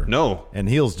whatsoever. No. And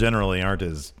heels generally aren't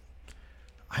as...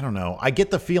 I don't know. I get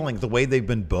the feeling the way they've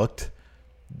been booked,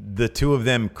 the two of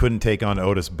them couldn't take on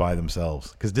Otis by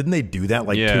themselves. Because didn't they do that 2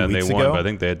 weeks ago? Yeah, they won, but I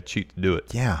think they had to cheat to do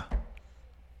it. Yeah.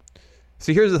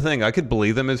 See, here's the thing. I could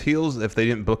believe them as heels if they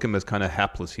didn't book them as kind of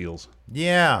hapless heels.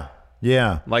 Yeah.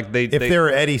 Like if they were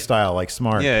Eddie style, like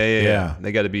smart. Yeah.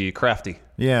 They got to be crafty.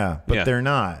 Yeah, but they're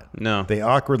not. No. They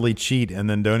awkwardly cheat and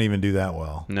then don't even do that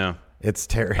well. No. It's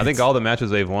terrible. I think all the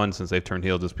matches they've won since they've turned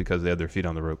heel just because they had their feet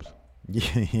on the ropes.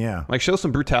 Yeah. Like, show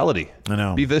some brutality. I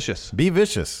know. Be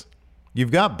vicious. You've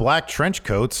got black trench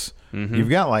coats. Mm-hmm. You've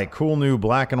got like cool new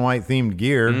black and white themed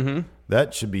gear. Mm-hmm.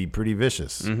 That should be pretty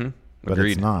vicious. Mm-hmm. But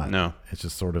Agreed. It's not. No. It's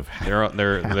just sort of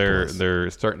they're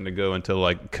starting to go into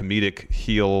like comedic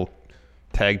heel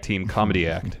tag team comedy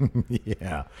act.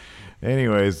 Yeah.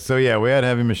 Anyways, so yeah, we had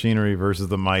Heavy Machinery versus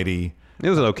the Mighty. It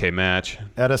was an okay match.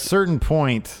 At a certain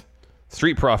point,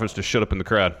 Street Profits just shut up in the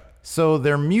crowd. So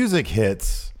their music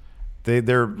hits,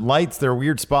 their lights, their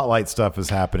weird spotlight stuff is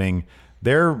happening.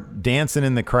 They're dancing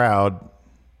in the crowd,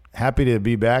 happy to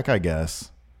be back, I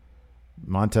guess.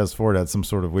 Montez Ford had some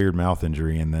sort of weird mouth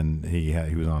injury, and then he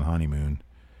was on honeymoon.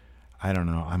 I don't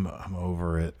know. I'm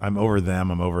over it. I'm over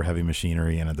them. I'm over Heavy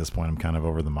Machinery, and at this point, I'm kind of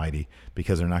over the Mighty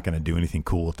because they're not going to do anything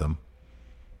cool with them.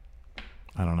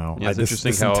 I don't know. Yeah, this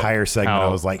entire segment, I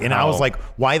was like,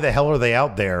 why the hell are they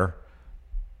out there?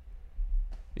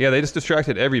 Yeah, they just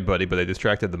distracted everybody, but they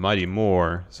distracted the Mighty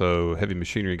more. So Heavy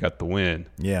Machinery got the win.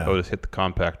 Yeah. Otis hit the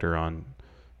compactor on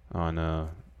I don't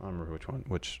remember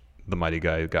which the Mighty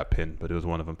guy got pinned, but it was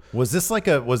one of them.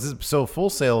 So Full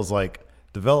Sail is like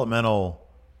developmental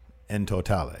and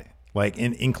totale, like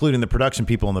including the production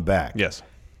people in the back. Yes.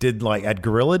 Did like at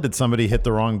Gorilla, did somebody hit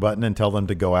the wrong button and tell them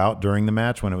to go out during the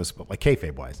match when it was like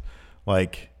kayfabe wise?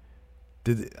 Like,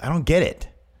 I don't get it.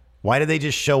 Why did they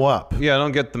just show up? Yeah, I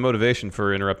don't get the motivation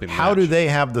for interrupting the How match. do they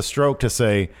have the stroke to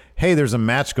say, hey, there's a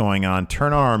match going on,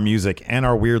 turn on our music and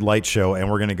our weird light show, and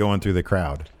we're going to go in through the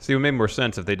crowd? See, it would make more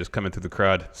sense if they just come in through the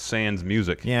crowd sans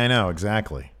music. Yeah, I know,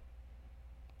 exactly.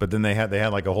 But then they had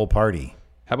like a whole party.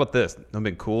 How about this? That'd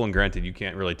been cool, and granted, you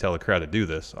can't really tell a crowd to do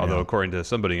this, although according to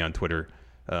somebody on Twitter,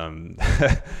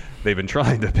 They've been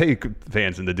trying to pay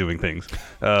fans into doing things.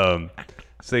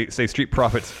 Say Street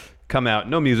Profits come out,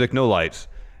 no music, no lights,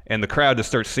 and the crowd just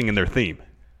starts singing their theme.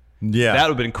 Yeah. That would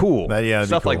have been cool.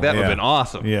 Stuff cool. like that would have been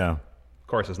awesome. Yeah. Of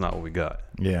course, that's not what we got.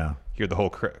 Yeah. Hear the whole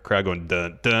crowd going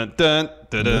dun dun dun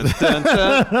dun dun dun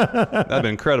dun. That'd be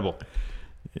incredible.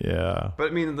 Yeah. But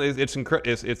I mean,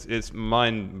 it's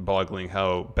mind-boggling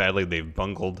how badly they've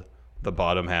bungled the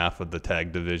bottom half of the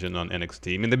tag division on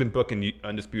NXT. I mean, they've been booking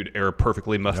Undisputed Era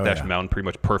perfectly, Mustache Mountain pretty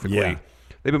much perfectly. Yeah.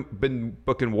 They've been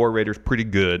booking War Raiders pretty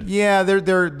good. Yeah,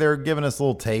 they're giving us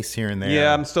little tastes here and there.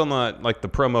 Yeah, I'm still not like the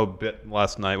promo bit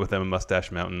last night with them and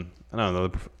Mustache Mountain. I don't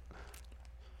know.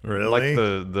 Really? Like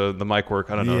the mic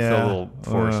work. I don't know. It felt a little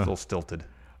forced, a little stilted.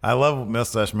 I love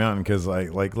Mustache Mountain because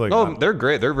look. Oh, they're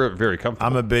great. They're very, very comfortable.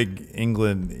 I'm a big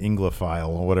Anglophile,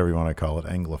 or whatever you want to call it,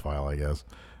 Anglophile, I guess.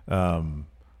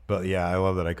 But yeah, I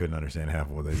love that I couldn't understand half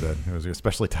of what they said. It was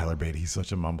especially Tyler Bate. He's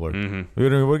such a mumbler. We're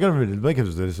gonna make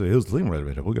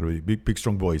it. We're gonna be big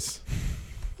strong boys.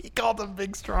 He called them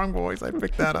big strong boys. I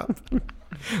picked that up.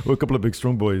 We're a couple of big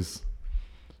strong boys.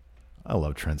 I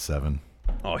love Trent Seven.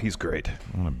 Oh, he's great.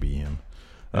 I want to be him.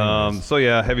 So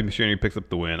yeah, Heavy Machinery picks up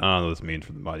the win. I don't know what this means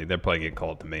for the Mighty. They're probably getting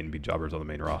called up to main and be jobbers on the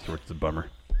main roster, which is a bummer.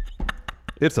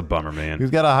 It's a bummer, man.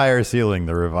 Who's got a higher ceiling,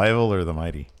 the Revival or the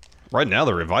Mighty? Right now,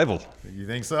 the Revival. You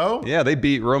think so? Yeah, they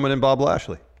beat Roman and Bob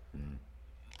Lashley.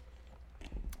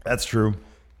 That's true.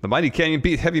 The Mighty can't even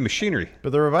beat Heavy Machinery.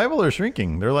 But the Revival are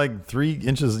shrinking. They're like 3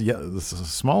 inches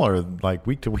smaller, like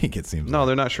week to week, it seems. No,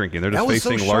 they're not shrinking. They're just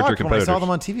facing so larger shocked competitors. When I saw them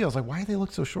on TV, I was like, why do they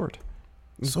look so short?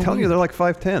 I'm telling you, they're like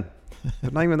 5'10".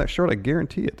 They're not even that short, I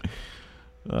guarantee it.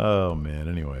 Oh, man.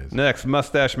 Anyways. Next,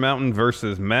 Mustache Mountain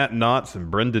versus Matt Knotts and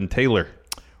Brendan Taylor.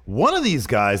 One of these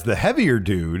guys, the heavier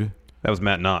dude. That was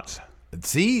Matt Knotts.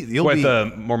 See?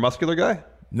 The more muscular guy?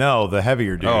 No, the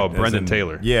heavier dude. Oh, Brendan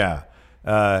Taylor. Yeah.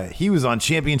 He was on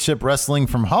Championship Wrestling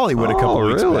from Hollywood a couple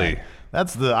weeks back.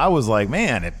 I was like,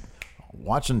 man,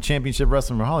 watching Championship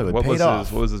Wrestling from Hollywood paid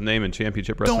off. What was his name in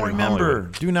Championship Wrestling from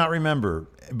Hollywood? Do not remember.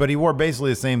 But he wore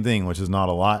basically the same thing, which is not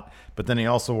a lot. But then he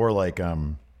also wore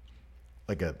I'm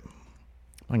gonna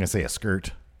say a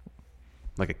skirt.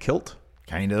 Like a kilt?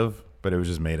 Kind of. But it was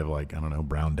just made of like, I don't know,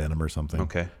 brown denim or something.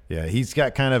 Okay. Yeah, he's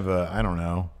got kind of a, I don't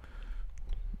know,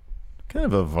 kind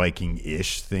of a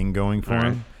Viking-ish thing going for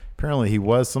him. Apparently he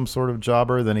was some sort of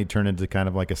jobber, then he turned into kind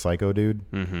of like a psycho dude.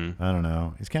 Mm-hmm. I don't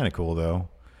know. He's kind of cool though.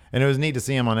 And it was neat to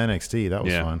see him on NXT. That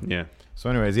was fun. Yeah. So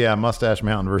anyways, yeah, Mustache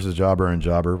Mountain versus Jobber and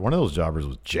Jobber. One of those jobbers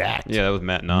was jacked. Yeah, that was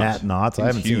Matt Knotts. Matt Knotts. I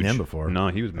haven't seen him before. No,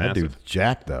 he was massive. That dude's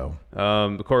jacked though.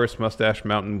 Of course, Mustache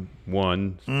Mountain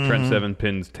won. Trent Seven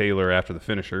pins Taylor after the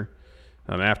finisher.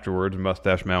 Afterwards,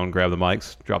 Mustache Mountain grabbed the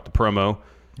mics, dropped the promo.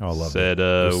 Oh, I love said,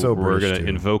 we're going to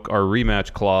invoke our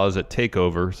rematch clause at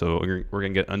TakeOver. So we're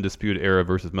going to get Undisputed Era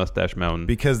versus Mustache Mountain.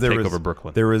 Because there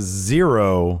was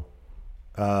zero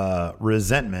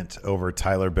resentment over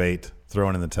Tyler Bate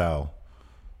throwing in the towel.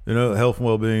 Health and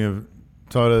well-being of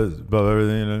Tyler above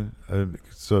everything.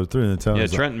 So throwing in the towel. Yeah,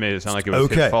 Trent made it sound like it was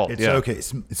his fault. It's okay.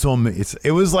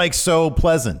 It was like so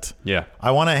pleasant. Yeah.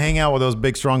 I want to hang out with those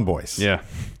big strong boys. Yeah.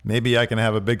 Maybe I can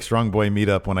have a big strong boy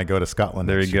meetup when I go to Scotland.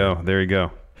 There you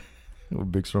go.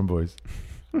 Big strong boys.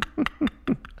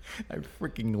 I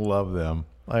freaking love them.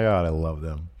 I love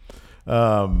them.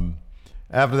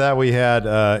 After that, we had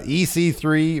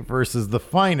EC3 versus the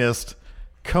Finest,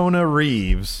 Kona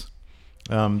Reeves.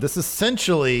 This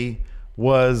essentially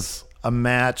was a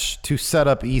match to set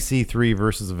up EC3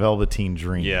 versus Velveteen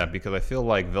Dream. Yeah, because I feel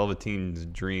like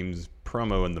Velveteen Dream's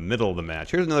promo in the middle of the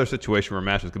match. Here's another situation where a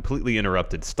match was completely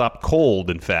interrupted, stopped cold,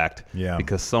 in fact,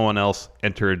 because someone else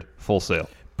entered Full Sail.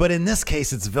 But in this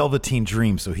case, it's Velveteen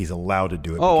Dream, so he's allowed to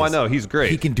do it. Oh, I know. He's great.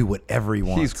 He can do whatever he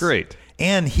wants. He's great.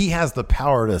 And he has the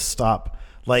power to stop.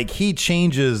 Like, he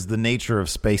changes the nature of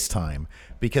space-time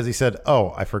because he said,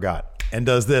 oh, I forgot, and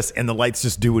does this, and the lights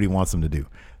just do what he wants them to do.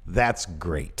 That's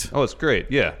great. Oh, it's great.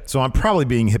 Yeah. So I'm probably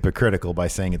being hypocritical by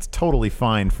saying it's totally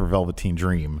fine for Velveteen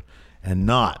Dream and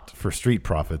not for Street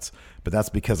Profits, but that's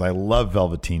because I love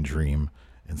Velveteen Dream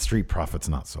and Street Profits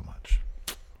not so much.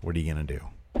 What are you going to do?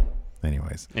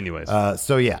 Anyways.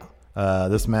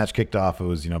 This match kicked off. It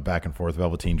was, back and forth.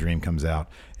 Velveteen Dream comes out,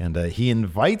 and he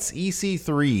invites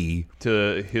EC3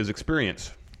 to his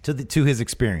experience. To his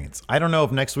experience. I don't know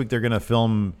if next week they're going to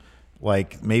film,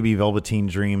 like, maybe Velveteen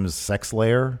Dream's sex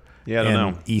lair. Yeah, I don't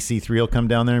know. EC3 will come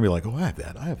down there and be like, oh, I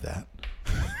have that.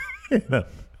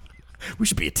 We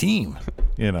should be a team,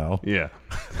 Yeah,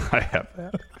 I have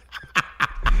that.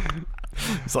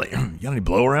 It's like, you got any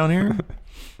blow around here?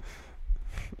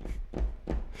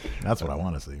 That's what I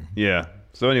want to see. Yeah.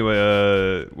 So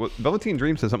anyway, Velveteen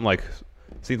Dream said something like,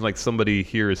 Seems like somebody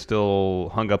here is still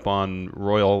hung up on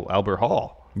Royal Albert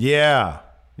Hall. Yeah.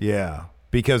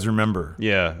 Because remember.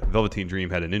 Yeah, Velveteen Dream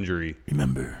had an injury.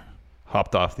 Remember.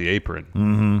 Hopped off the apron.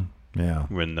 Mm-hmm. Yeah.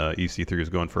 When EC3 was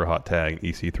going for a hot tag,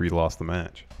 EC3 lost the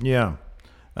match. Yeah.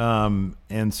 And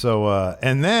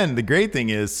then the great thing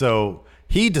is, so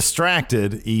he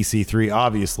distracted EC3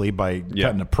 obviously by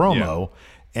cutting a promo,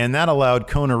 and that allowed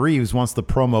Kona Reeves, once the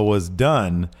promo was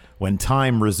done, when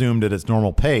time resumed at its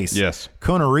normal pace. Yes.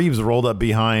 Kona Reeves rolled up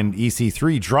behind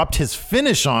EC3, dropped his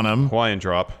finish on him. Hawaiian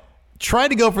drop. Tried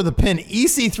to go for the pin.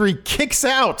 EC3 kicks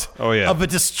out of a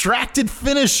distracted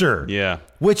finisher. Yeah.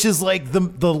 Which is like the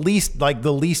least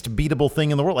beatable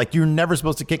thing in the world. Like, you're never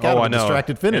supposed to kick out of a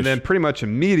distracted finish. And then pretty much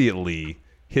immediately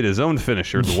hit his own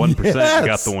finisher, the 1%, and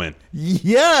got the win.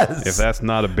 Yes. If that's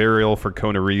not a burial for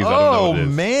Kona Reeves, I don't know what it is.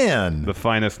 Oh, man. The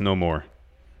finest, no more.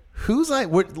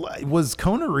 Was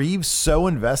Kona Reeves so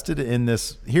invested in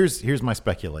this? Here's my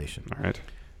speculation. All right.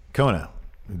 Kona,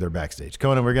 they're backstage.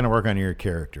 Kona, we're going to work on your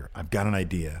character. I've got an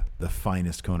idea. The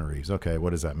finest Kona Reeves. Okay,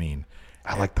 what does that mean?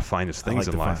 I like the finest things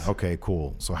in life. Okay,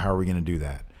 cool. So how are we going to do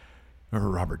that?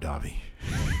 Remember Robert Davi?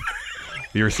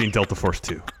 You ever seen Delta Force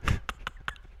 2?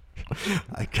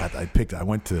 I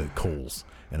went to Kohl's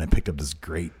and I picked up this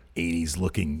great 80s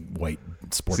looking white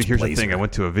sports blazer. See, here's the thing. I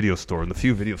went to a video store, and the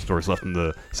few video stores left in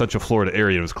the Central Florida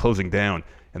area, it was closing down,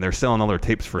 and they're selling all their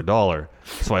tapes for $1.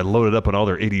 So I loaded up on all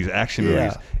their 80s action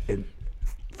movies, and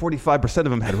 45%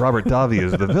 of them had Robert Davi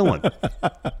as the villain.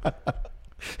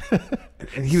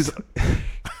 And he was...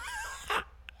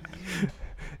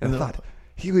 and I thought,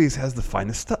 he always has the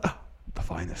finest stuff. The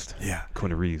finest. Yeah.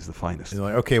 Kona Reeves, the finest. You're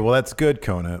like, okay, well, that's good,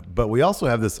 Kona. But we also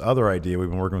have this other idea. We've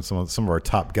been working with some of our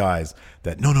top guys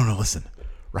that, no, listen.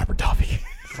 Robert Davi.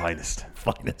 Finest.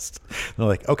 Finest. They're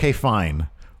like, okay, fine.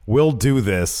 We'll do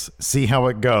this. See how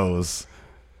it goes.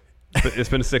 It's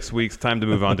been 6 weeks. Time to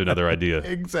move on to another idea.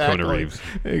 Exactly. Kona Reeves.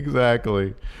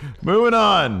 Exactly. Moving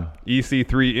on.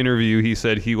 EC3 interview. He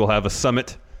said he will have a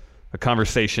summit, a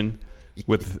conversation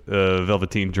with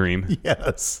Velveteen Dream.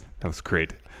 Yes. That was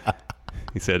great.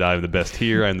 He said, "I'm the best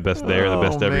here. I'm the best there. The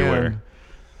best everywhere."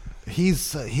 It's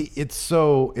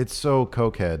so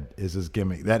cokehead is his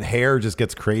gimmick. That hair just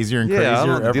gets crazier and crazier I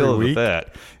don't every deal week. with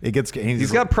that. It gets.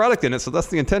 He's got product in it, so that's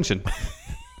the intention.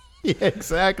 Yeah,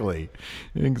 exactly.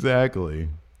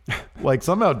 Like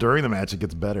somehow during the match it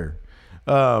gets better.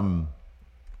 Then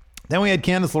we had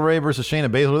Candice LeRae versus Shayna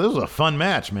Baszler. This was a fun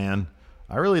match, man.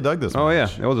 I really dug this match. Oh yeah,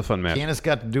 it was a fun match. Candice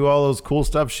got to do all those cool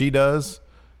stuff she does.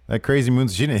 That crazy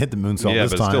moonsault. She didn't hit the moonsault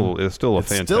this time. It's still a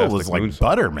fantastic still was like moonsault.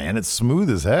 butter, man. It's smooth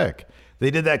as heck.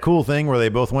 They did that cool thing where they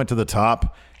both went to the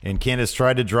top, and Candice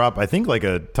tried to drop, I think, like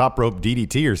a top rope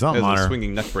DDT or something It on was a her.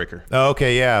 swinging neck breaker. Oh,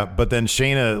 okay, yeah. But then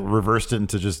Shayna reversed it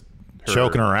into just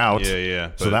choking her out.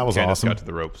 Yeah. So that was Candice awesome. got to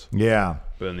the ropes. Yeah.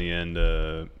 But in the end,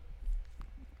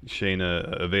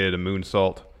 Shayna evaded a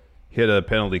moonsault, hit a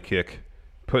penalty kick,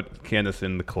 put Candice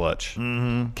in the clutch.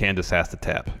 Mm-hmm. Candice has to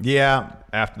tap. Yeah.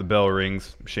 After the bell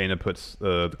rings, Shayna puts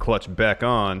the clutch back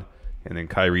on, and then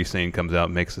Kairi Sane comes out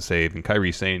and makes the save. And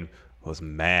Kairi Sane was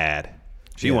mad.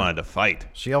 She wanted to fight.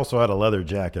 She also had a leather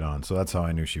jacket on, so that's how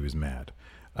I knew she was mad.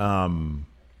 Shayna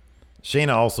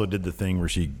also did the thing where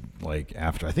she, like,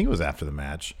 after, I think it was after the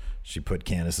match, she put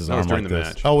Candice's arm during like the this.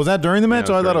 match. Oh, was that during the match?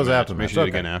 Yeah, I thought it was during the after the match. match. She did it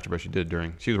Okay. again after, but she did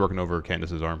during. She was working over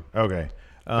Candice's arm. Okay.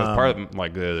 Because part of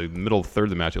like the middle third of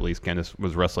the match, at least, Candice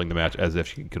was wrestling the match as if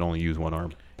she could only use one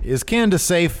arm. Is Candice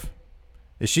safe?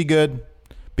 Is she good?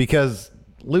 Because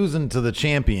losing to the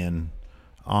champion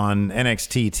on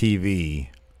NXT TV,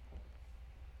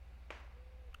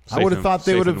 I would have thought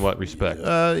they would have. In what respect?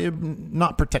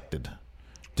 Not protected.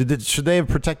 Should they have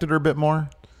protected her a bit more?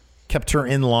 Kept her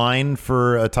in line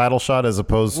for a title shot as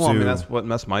opposed to. I mean,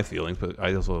 that's my feelings, but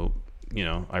I also,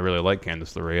 I really like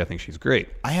Candice LeRae. I think she's great.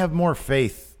 I have more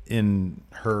faith in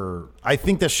her. I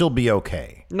think that she'll be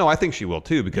okay. No, I think she will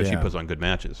too because she Yeah. puts on good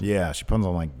matches. Yeah, she puts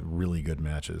on like really good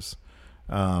matches.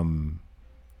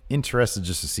 Interested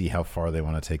just to see how far they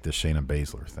want to take this Shayna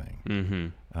Baszler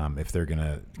thing. Mm-hmm. If they're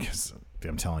gonna, because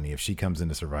I'm telling you, if she comes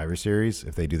into Survivor Series,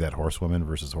 if they do that horsewoman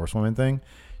versus horsewoman thing,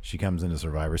 she comes into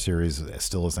Survivor Series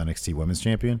still as NXT Women's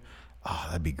Champion. Oh,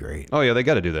 that'd be great. Oh yeah, they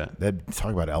got to do that. That'd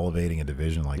talk about elevating a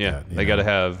division like that. Yeah, they got to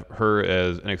have her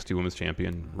as NXT Women's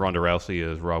Champion, Ronda Rousey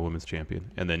as Raw Women's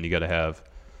Champion, and then you got to have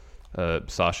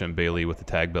Sasha and Bayley with the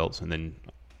tag belts, and then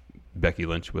Becky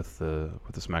Lynch with the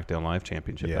SmackDown Live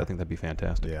Championship. Yeah. I think that'd be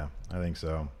fantastic. Yeah, I think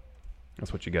so.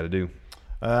 That's what you got to do.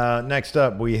 Next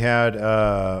up, we had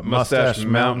Mustache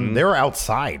Mountain. They were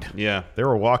outside. Yeah. They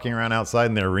were walking around outside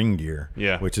in their ring gear.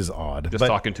 Yeah. Which is odd. Just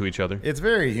talking to each other. It's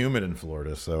very humid in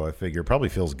Florida, so I figure it probably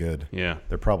feels good. Yeah.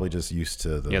 They're probably just used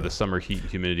to the summer heat and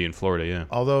humidity in Florida, yeah.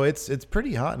 Although it's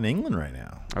pretty hot in England right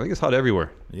now. I think it's hot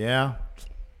everywhere. Yeah.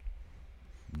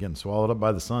 Getting swallowed up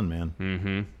by the sun, man.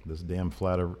 Mm-hmm. This damn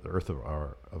flat earth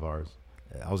of ours.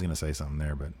 I was going to say something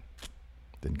there, but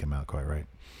didn't come out quite right.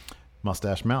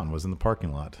 Mustache Mountain was in the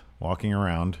parking lot, walking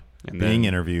around, and being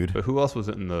interviewed. But who else was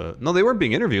in the... No, they weren't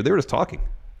being interviewed. They were just talking.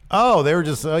 Oh, they were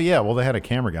just... yeah, well, they had a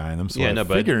camera guy in them, so I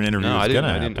figured an interview was going to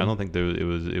happen. I don't think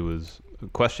it was a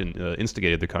question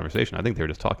instigated the conversation. I think they were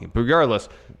just talking. But regardless,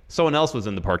 someone else was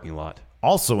in the parking lot.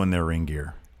 Also in their ring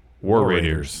gear. War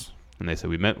Raiders. And they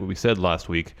said, we meant what we said last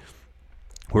week.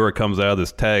 Where it comes out of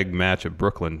this tag match at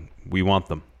Brooklyn, we want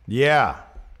them. Yeah.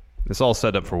 It's all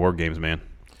set up for War Games, man.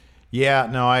 Yeah,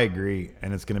 no, I agree,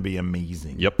 and it's going to be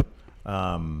amazing. Yep.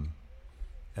 And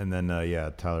then,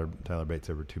 Tyler Bates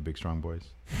over 2 big strong boys.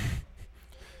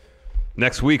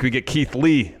 Next week, we get Keith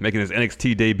Lee making his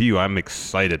NXT debut. I'm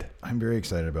excited. I'm very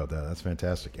excited about that. That's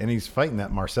fantastic. And he's fighting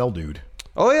that Marcel dude.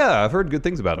 Oh, yeah. I've heard good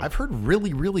things about him. I've heard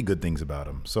really, really good things about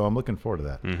him, so I'm looking forward to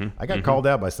that. Mm-hmm. I got called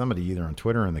out by somebody either on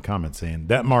Twitter or in the comments saying,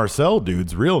 that Marcel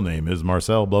dude's real name is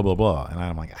Marcel blah, blah, blah. And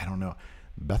I'm like, I don't know.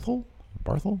 Barthel?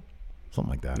 Something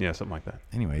like that. Yeah, something like that.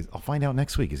 Anyways, I'll find out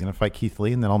next week. He's going to fight Keith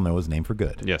Lee, and then I'll know his name for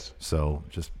good. Yes. So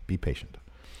just be patient.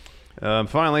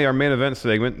 Finally, our main event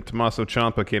segment, Tommaso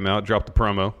Ciampa came out, dropped the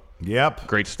promo. Yep.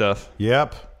 Great stuff.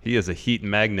 Yep. He is a heat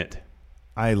magnet.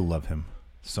 I love him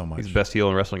so much. He's the best heel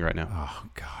in wrestling right now. Oh,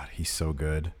 God. He's so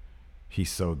good.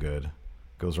 He's so good.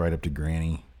 Goes right up to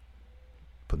Granny.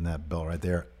 Putting that belt right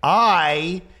there.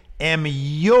 I am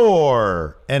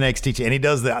your NXT. And he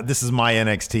does that. This is my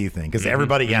NXT thing because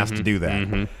everybody has to do that.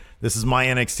 Mm-hmm. This is my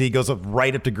NXT. Goes up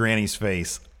right up to Granny's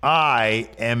face. I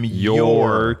am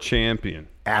your champion.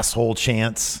 Asshole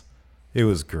chance. It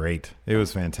was great. It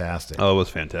was fantastic. Oh, it was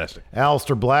fantastic.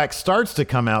 Aleister Black starts to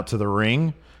come out to the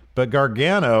ring, but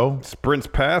Gargano sprints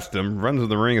past him, runs to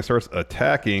the ring, and starts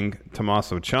attacking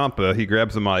Tommaso Ciampa. He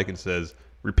grabs the mic and says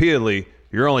repeatedly,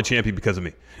 "You're only champion because of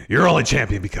me. You're only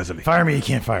champion because of me. Fire me, you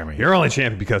can't fire me. You're only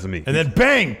champion because of me." And then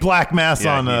bang, black mass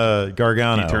on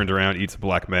Gargano. He turns around, eats a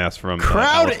black mass from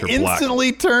crowd Aleister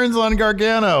instantly Black. Turns on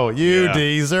Gargano. You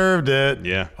deserved it.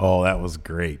 Yeah. Oh, that was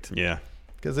great. Yeah.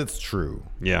 Because it's true.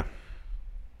 Yeah.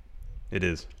 It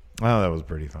is. Oh, that was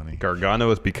pretty funny. Gargano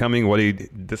is becoming what he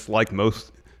disliked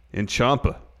most in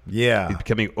Ciampa. Yeah. He's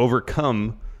becoming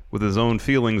overcome with his own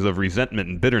feelings of resentment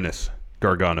and bitterness.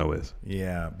 Gargano is.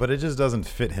 Yeah, but it just doesn't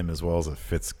fit him as well as it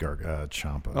fits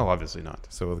Ciampa. Oh, obviously not.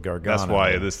 So with Gargano, that's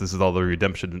why this is all the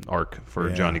redemption arc for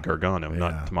Johnny Gargano,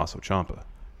 not Tommaso Ciampa.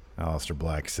 Aleister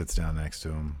Black sits down next to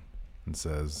him and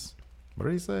says, "What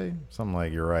did he say? Something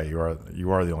like, you're right. You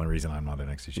are the only reason I'm not an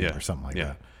NXT champion," or something like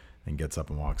that. And gets up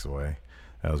and walks away.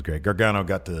 That was great. Gargano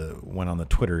went on the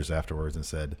Twitters afterwards and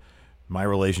said, "My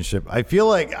relationship. I feel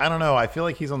like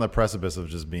he's on the precipice of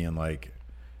just being like,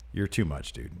 you're too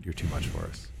much, dude. You're too much for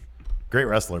us. Great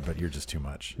wrestler, but you're just too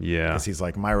much." Yeah. Because he's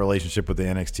like, my relationship with the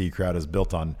NXT crowd is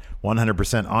built on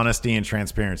 100% honesty and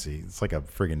transparency. It's like a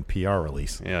friggin' PR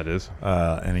release. Yeah, it is.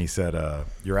 And he said,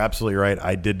 "You're absolutely right.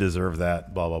 I did deserve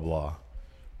that, blah, blah, blah."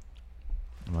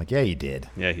 I'm like, yeah, you did.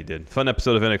 Yeah, he did. Fun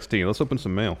episode of NXT. Let's open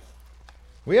some mail.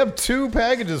 We have 2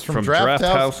 packages from Draft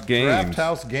House Games. Draft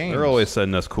House Games. They're always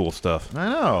sending us cool stuff. I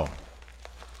know.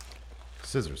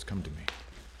 Scissors, come to me.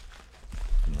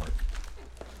 Didn't work.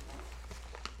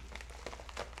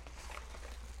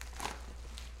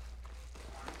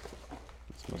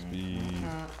 This must be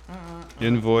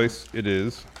invoice. It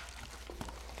is.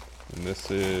 And this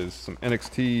is some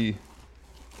NXT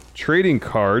trading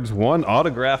cards. 1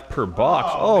 autograph per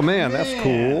box. Oh man, that's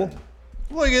cool.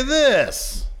 Look at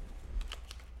this.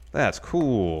 That's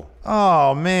cool.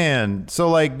 Oh, man. So,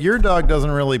 like, your dog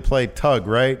doesn't really play tug,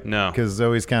 right? No. Because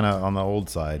Zoe's kind of on the old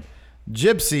side.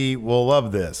 Gypsy will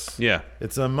love this. Yeah.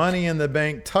 It's a Money in the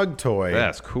Bank tug toy.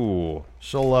 That's cool.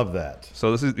 She'll love that.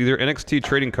 So this is either NXT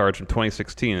trading cards from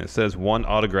 2016. It says 1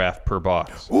 autograph per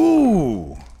box.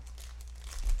 Ooh.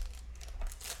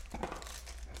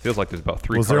 Feels like there's about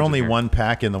 3 Was cards there only in here. 1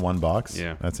 pack in the 1 box?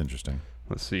 Yeah. That's interesting.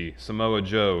 Let's see. Samoa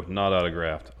Joe, not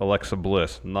autographed. Alexa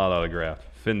Bliss, not autographed.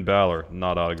 Finn Balor,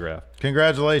 not autographed.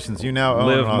 Congratulations. You now own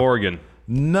Liv Morgan.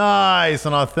 Nice.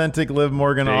 An authentic Liv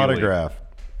Morgan Bayley. autograph.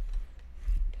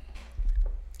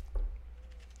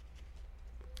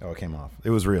 Oh, it came off.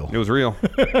 It was real. It was real.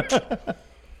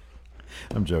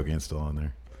 I'm joking. It's still on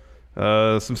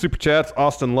there. Some super chats.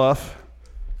 Austin Luff,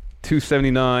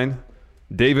 $2.79.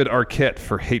 David Arquette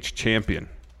for H Champion.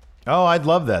 Oh, I'd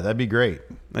love that. That'd be great.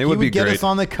 It would be get great. us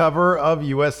on the cover of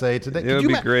USA Today. It would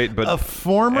be great, but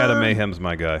Adam Mayhem's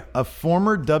my guy. A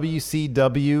former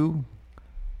WCW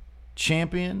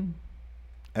champion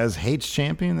as H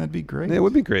champion, that'd be great. It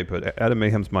would be great, but Adam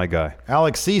Mayhem's my guy.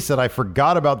 Alex C said, I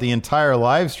forgot about the entire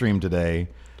live stream today.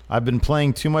 I've been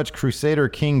playing too much Crusader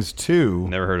Kings 2.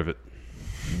 Never heard of it.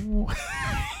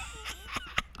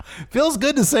 Feels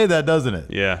good to say that, doesn't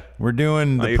it? Yeah. We're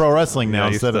doing the pro wrestling now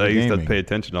instead of the I used gaming. to pay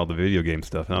attention to all the video game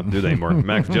stuff. I don't do that anymore.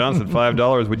 Max Johnson,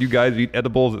 $5. Would you guys eat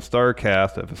edibles at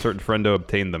StarCast if a certain friendo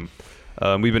obtained them?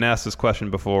 We've been asked this question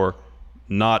before.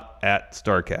 Not at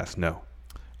StarCast, no.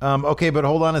 Okay, but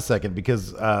hold on a second,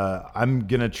 because I'm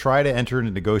going to try to enter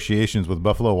into negotiations with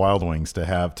Buffalo Wild Wings to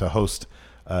host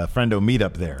a friendo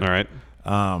meetup there. All right.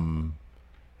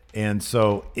 And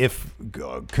so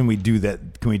can we do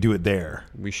that? Can we do it there?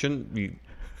 We shouldn't be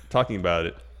talking about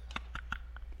it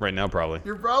right now, probably.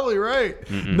 You're probably right.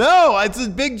 Mm-mm. No, it's a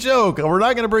big joke. We're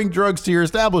not going to bring drugs to your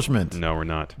establishment. No, we're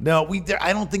not. No,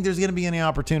 I don't think there's going to be any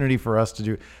opportunity for us to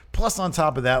do. Plus, on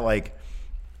top of that, like,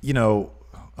 oh,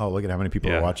 look at how many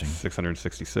people are watching.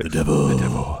 666. The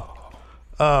devil.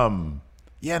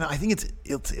 Yeah, no, I think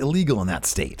it's illegal in that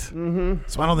state. Mm-hmm.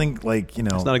 So I don't think, it's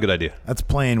not a good idea. That's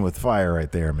playing with fire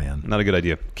right there, man. Not a good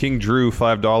idea. King Drew,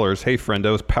 $5. Hey,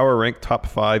 friendos. Power rank top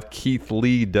 5 Keith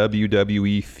Lee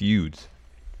WWE feuds.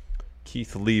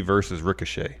 Keith Lee versus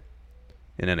Ricochet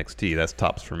in NXT. That's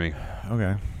tops for me.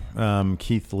 Okay.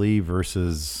 Keith Lee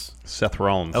versus Seth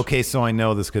Rollins. Okay, so I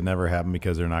know this could never happen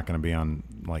because they're not going to be on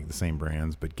the same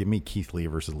brands, but give me Keith Lee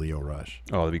versus Leo Rush.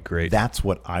 Oh, that'd be great. That's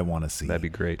what I want to see. That'd be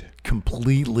great.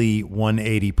 Completely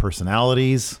 180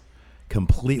 personalities,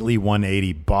 completely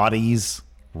 180 bodies,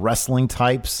 wrestling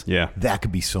types. Yeah. That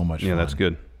could be so much fun. Yeah, that's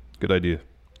good. Good idea.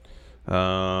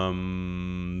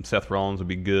 Seth Rollins would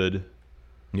be good.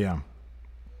 Yeah.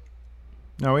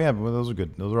 No, those are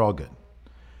good. Those are all good.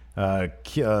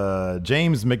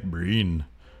 James McBreen,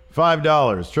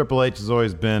 $5. Triple H has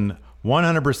always been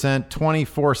 100%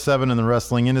 24/7 in the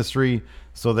wrestling industry,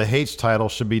 so the H title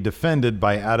should be defended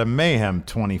by Adam Mayhem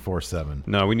 24/7.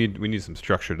 No, we need some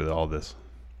structure to all this.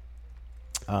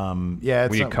 We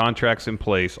need contracts in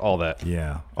place, all that.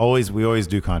 Yeah, we always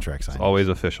do contract signings. Always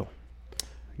official.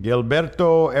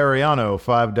 Gilberto Ariano,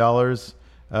 $5.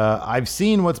 I've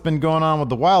seen what's been going on with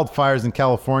the wildfires in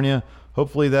California.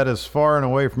 Hopefully that is far and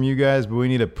away from you guys, but we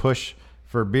need a push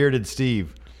for Bearded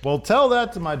Steve. Well, tell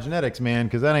that to my genetics, man,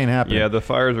 because that ain't happening. Yeah, the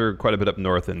fires are quite a bit up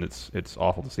north, and it's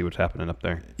awful to see what's happening up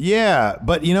there. Yeah,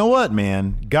 but you know what,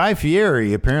 man? Guy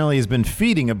Fieri apparently has been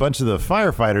feeding a bunch of the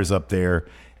firefighters up there,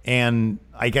 and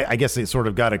I guess it sort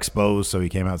of got exposed, so he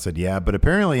came out and said, yeah, but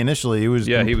apparently initially it was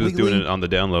he was doing it on the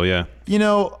down low, yeah.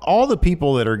 All the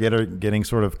people that are getting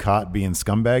sort of caught being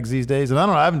scumbags these days, and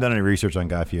I haven't done any research on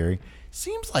Guy Fieri.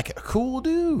 Seems like a cool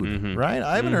dude, right?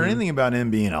 I haven't heard anything about him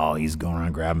being, he's going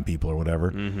around grabbing people or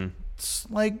whatever. Mm-hmm. It's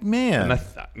like, man,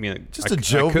 just a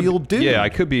jovial dude. Yeah, I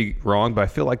could be wrong, but I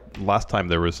feel like last time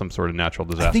there was some sort of natural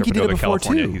disaster. I think he did it before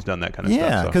California, too. He's done that kind of stuff.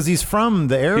 Yeah, because he's from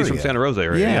the area. He's from Santa Rosa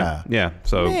area. Yeah.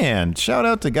 So, man, shout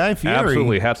out to Guy Fieri.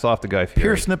 Absolutely, hats off to Guy Fieri.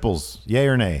 Pierce nipples, yay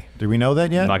or nay? Do we know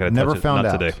that yet? Not going to Never touch it. found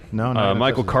Not out today. No.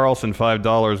 Michael Carlson,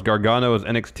 $5. Gargano is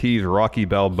NXT's Rocky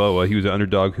Balboa. He was an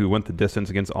underdog who went the distance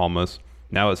against Almas.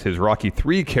 Now it's his Rocky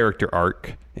 3 character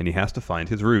arc, and he has to find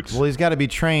his roots. Well, he's got to be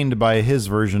trained by his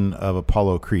version of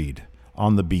Apollo Creed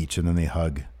on the beach, and then they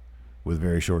hug with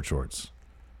very short shorts.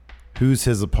 Who's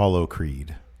his Apollo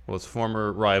Creed? Well, his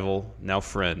former rival, now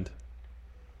friend.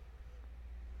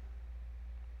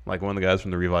 Like one of the guys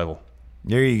from the Revival.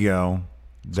 There you go.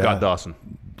 Scott Dawson.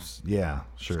 Yeah,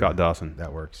 sure. Scott Dawson.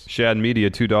 That works. Shad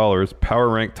Media, $2. Power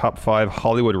rank top 5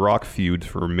 Hollywood Rock feuds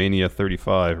for Mania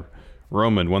 35.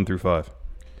 Roman, 1 through 5.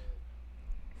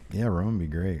 Yeah, Roman would be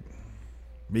great.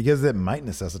 Because it might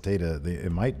necessitate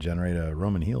it might generate a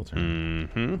Roman heel turn.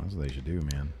 Mm-hmm. That's what they should do,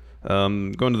 man.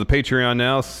 Going to the Patreon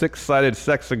now. 6-sided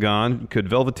sexagon. Could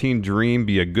Velveteen Dream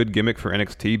be a good gimmick for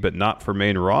NXT, but not for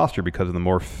main roster because of the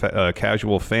more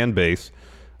casual fan base?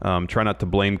 Try not to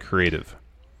blame creative.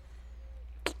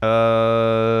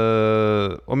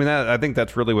 I think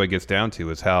that's really what it gets down to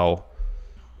is how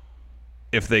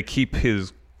if they keep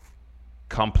his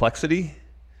complexity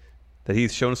that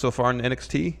he's shown so far in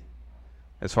NXT,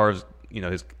 as far as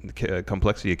his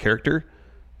complexity of character,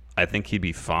 I think he'd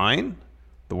be fine.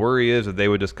 The worry is that they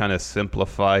would just kind of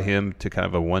simplify him to kind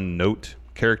of a one-note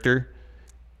character,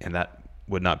 and that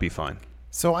would not be fine.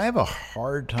 So I have a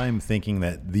hard time thinking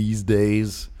that these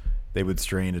days they would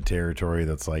stray into territory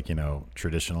that's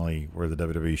traditionally where the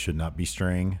WWE should not be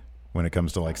straying when it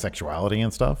comes to sexuality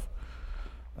and stuff.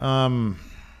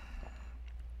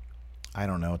 I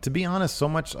don't know. To be honest, so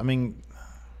much. I mean,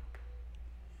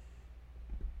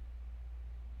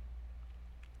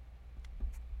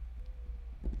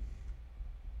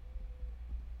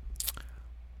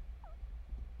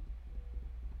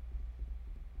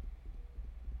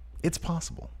 it's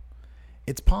possible.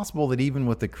 It's possible that even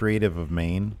with the creative of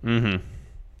Maine,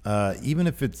 even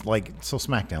if it's like, so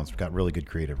SmackDown's got really good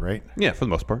creative, right? Yeah, for the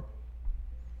most part.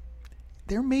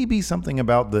 There may be something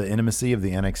about the intimacy of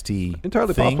the NXT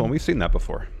Entirely thing, possible. We've seen that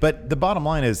before. But the bottom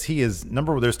line is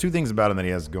there's two things about him that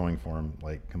he has going for him,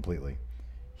 like, completely.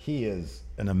 He is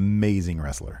an amazing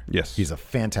wrestler. Yes. He's a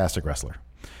fantastic wrestler.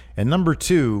 And number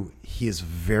two, he is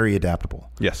very adaptable.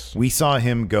 Yes. We saw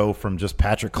him go from just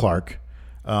Patrick Clark,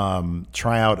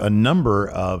 try out a number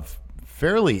of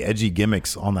fairly edgy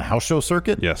gimmicks on the house show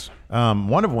circuit. Yes.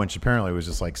 One of which apparently was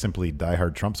just like simply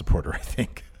diehard Trump supporter, I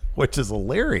think, which is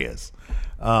hilarious,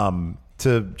 to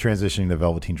transitioning to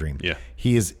Velveteen Dream. Yeah.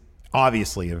 He is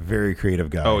obviously a very creative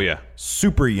guy. Oh, yeah.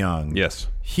 Super young. Yes.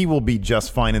 He will be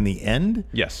just fine in the end.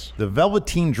 Yes. The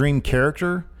Velveteen Dream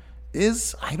character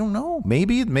is, I don't know,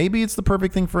 maybe it's the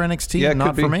perfect thing for NXT and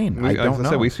not for Maine. I don't know.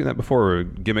 Said, we've seen that before.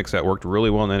 Gimmicks that worked really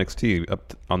well in NXT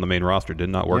on the main roster did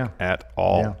not work at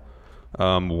all.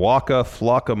 Yeah. Waka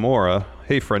Flockamora.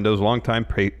 Hey, friendos, longtime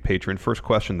patron. First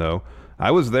question, though. I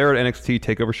was there at NXT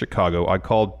TakeOver Chicago. I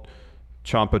called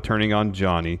Ciampa turning on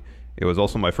Johnny. It was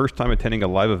also my first time attending a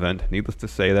live event. Needless to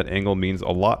say, that angle means a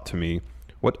lot to me.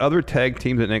 What other tag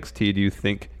teams at NXT do you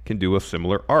think can do a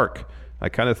similar arc? I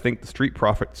kind of think the Street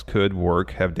Profits could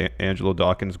work, have Angelo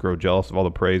Dawkins grow jealous of all the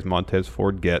praise Montez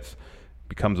Ford gets,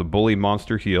 becomes a bully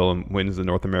monster heel, and wins the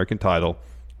North American title.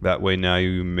 That way now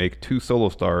you make 2 solo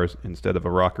stars instead of a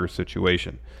rocker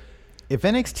situation. If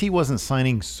NXT wasn't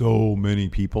signing so many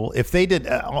people, if they did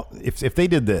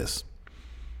this,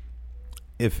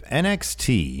 if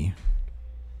NXT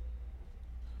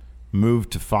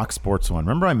moved to Fox Sports 1,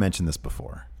 remember I mentioned this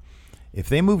before, if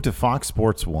they moved to Fox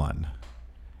Sports 1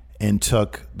 and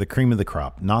took the cream of the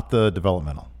crop, not the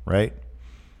developmental, right?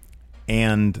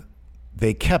 And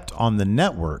they kept on the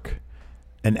network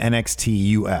an NXT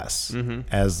US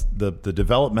as the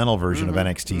developmental version of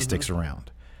NXT sticks around.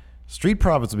 Street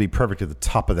Profits would be perfect at the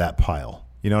top of that pile.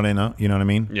 You know what I know? You know what I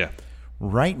mean? Yeah.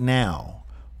 Right now,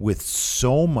 with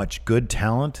so much good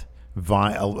talent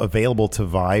available to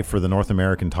vie for the North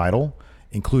American title,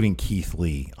 including Keith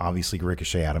Lee, obviously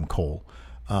Ricochet, Adam Cole,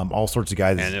 all sorts of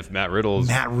guys. And if Matt Riddle is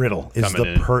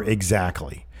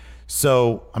exactly.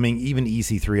 So, I mean, even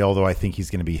EC3, although I think he's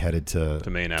going to be headed to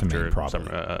Maine after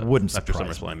probably. Wouldn't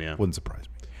surprise me. SummerSlam, yeah. Wouldn't surprise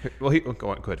me. Well,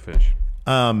 go ahead, finish.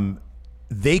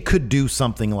 They could do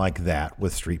something like that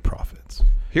with Street Profits.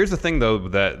 Here's the thing, though,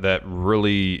 that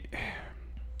really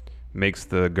makes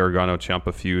the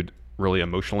Gargano-Ciampa feud really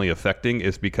emotionally affecting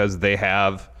is because they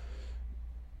have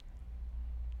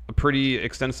a pretty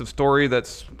extensive story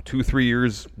that's 2-3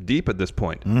 years deep at this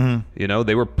point. You know,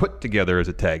 they were put together as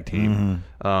a tag team.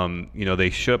 You know, they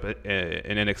show up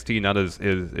in NXT not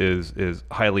as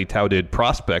highly touted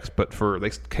prospects, but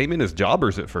they came in as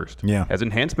jobbers at first, as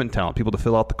enhancement talent, people to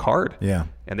fill out the card.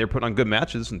 And they were putting on good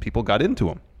matches, and people got into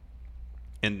them.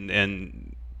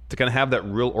 And to kind of have that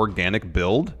real organic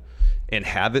build and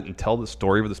have it and tell the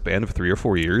story over the span of 3 or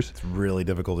 4 years. It's really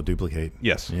difficult to duplicate.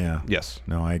 Yes. Yeah. Yes.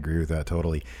 No, I agree with that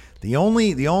totally. The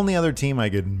only other team I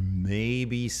could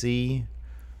maybe see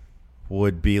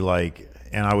would be like,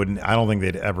 and I don't think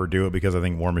they'd ever do it because I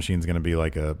think War Machine's going to be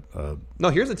like a. No,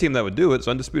 here's a team that would do it. It's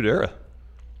Undisputed Era.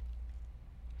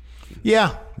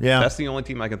 Yeah. That's the only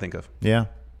team I can think of. Yeah,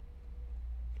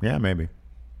 maybe.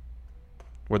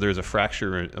 Where there's a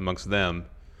fracture amongst them.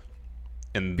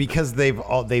 And because they've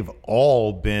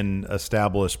all been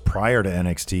established prior to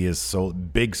NXT as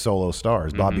big solo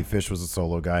stars. Bobby Fish was a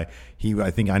solo guy.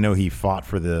 I know he fought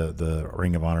for the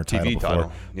Ring of Honor title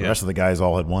before. The rest of the guys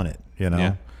all had won it. You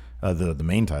know, the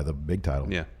main title, the big title.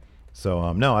 Yeah.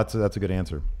 So no, that's a good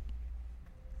answer.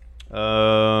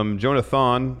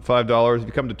 Jonathan, $5. If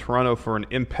you come to Toronto for an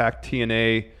Impact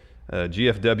TNA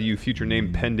GFW future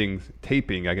name pending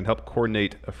taping, I can help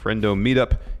coordinate a friendo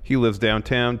meetup. He lives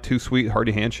downtown. Too sweet,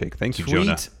 hearty handshake. Thank you,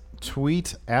 Jonah.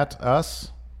 Tweet at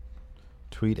us.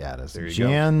 There you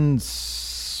Jan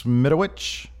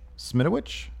Smitowicz,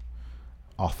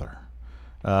 author.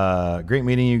 Great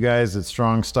meeting you guys at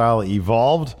Strong Style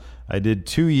Evolved. I did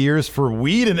 2 years for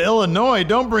weed in Illinois.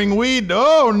 Don't bring weed.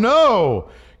 Oh, no.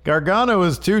 Gargano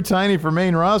is too tiny for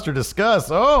main roster. Discuss.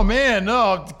 Oh, man,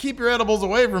 no. Keep your edibles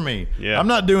away from me. Yeah. I'm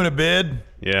not doing a bid.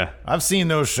 Yeah. I've seen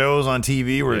those shows on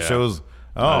TV where it shows,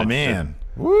 oh, man.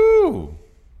 Woo.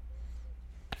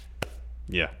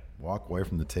 Yeah. Walk away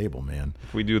from the table, man.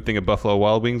 If we do a thing at Buffalo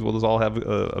Wild Wings, we'll just all have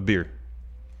a beer.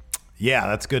 Yeah,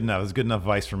 that's good enough. That's good enough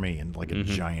vice for me, and like a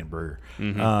giant burger.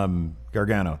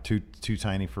 Gargano, too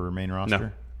tiny for main roster.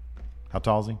 No. How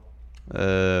tall is he?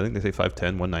 I think they say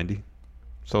 5'10", 190.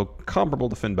 So comparable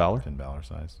to Finn Balor. Finn Balor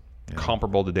size. Yeah.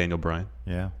 Comparable to Daniel Bryan.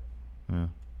 Yeah. I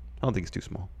don't think he's too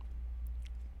small.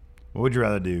 What would you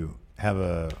rather do?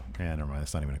 Never mind.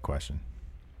 That's not even a question.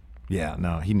 Yeah,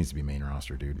 no, he needs to be main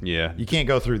roster, dude. Yeah. You can't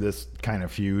go through this kind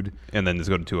of feud. And then just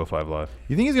go to 205 Live.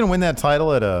 You think he's going to win that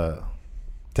title at a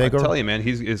Takeover? I tell you, man,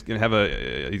 he's going to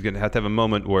have a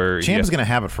moment where Ciampa's going to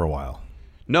have it for a while.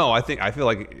 No, I feel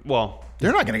like, well,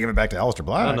 they're not going to give it back to Aleister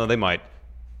Black. I don't know, they might.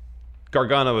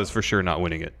 Gargano is for sure not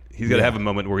winning it. He's got to have a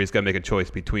moment where he's got to make a choice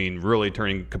between really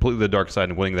turning completely the dark side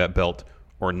and winning that belt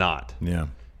or not. Yeah.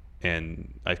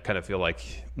 And I kind of feel like,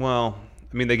 well,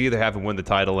 I mean, they could either have him win the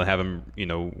title and have him,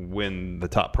 win the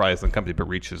top prize in the company, but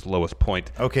reach his lowest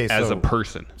point as a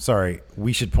person. Sorry,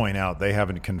 we should point out they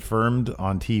haven't confirmed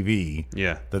on TV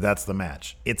that that's the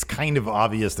match. It's kind of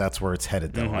obvious that's where it's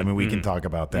headed, though. I mean, we can talk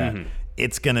about that.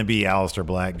 It's going to be Aleister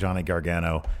Black, Johnny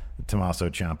Gargano, Tommaso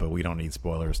Ciampa. We don't need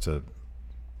spoilers to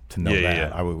know that.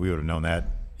 Yeah. We would have known that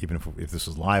even if this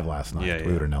was live last night.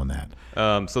 We would have known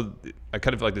that. So I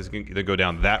kind of feel like this can either go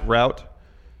down that route,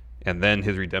 and then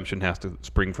his redemption has to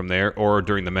spring from there, or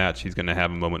during the match he's going to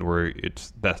have a moment where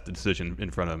that's the decision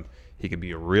in front of him. He could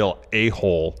be a real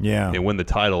a-hole and win the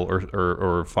title,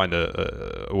 or find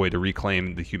a way to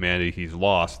reclaim the humanity he's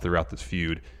lost throughout this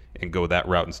feud and go that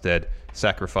route instead.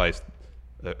 Sacrifice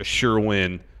a sure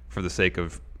win for the sake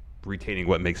of retaining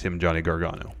what makes him Johnny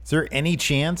Gargano. Is there any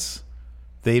chance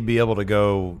they'd be able to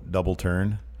go double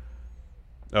turn?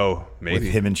 Oh, maybe.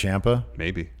 With him and Ciampa?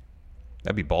 Maybe.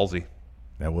 That'd be ballsy.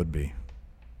 That would be.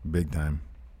 Big time.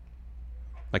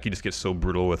 Like he just gets so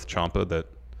brutal with Ciampa that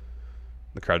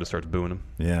the crowd just starts booing him.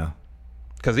 Yeah.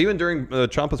 Because even during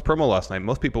Ciampa's promo last night,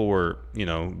 most people were,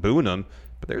 booing him,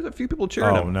 but there's a few people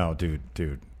cheering him. Oh, no,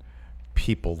 dude.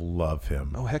 People love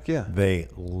him. Oh, heck yeah. They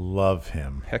love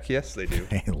him. Heck yes, they do.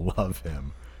 They love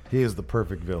him. He is the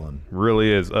perfect villain.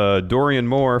 Really is. Dorian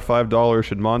Moore, $5.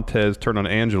 Should Montez turn on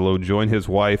Angelo, join his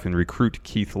wife, and recruit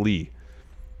Keith Lee?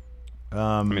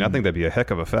 I think that'd be a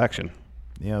heck of a faction.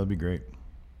 Yeah, that'd be great.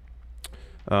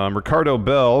 Ricardo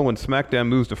Bell, when SmackDown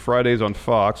moves to Fridays on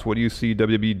Fox, what do you see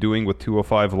WWE doing with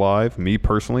 205 Live? Me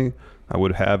personally, I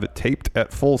would have it taped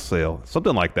at Full Sail.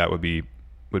 Something like that would be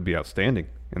outstanding,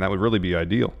 and that would really be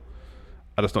ideal.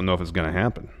 I just don't know if it's going to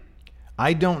happen.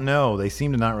 I don't know. They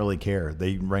seem to not really care.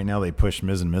 Right now they push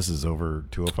Ms. and Mrs. over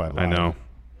 205 Live. I know.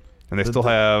 And they still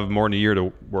have more than a year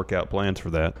to work out plans for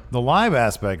that. The live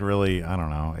aspect really, I don't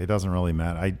know. It doesn't really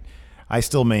matter. I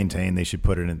still maintain they should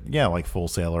put it in, like Full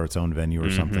Sail or its own venue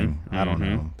or something. I don't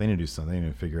know. They need to do something. They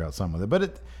need to figure out something with it.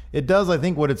 But it does, I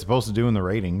think, what it's supposed to do in the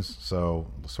ratings. So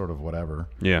sort of whatever.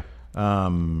 Yeah.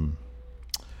 The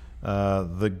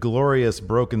glorious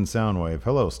Broken Soundwave.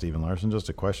 Hello, Stephen Larson. Just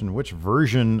a question. Which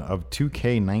version of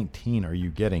 2K19 are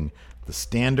you getting? The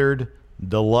standard,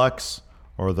 deluxe,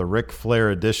 or the Ric Flair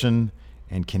edition?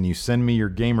 And can you send me your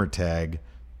gamer tag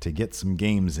to get some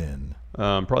games in?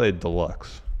 Probably a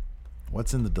deluxe.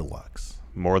 What's in the deluxe?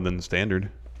 More than the standard.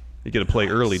 You get to play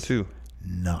early, too.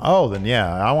 No. Oh, then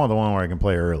yeah. I want the one where I can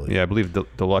play early. Yeah, I believe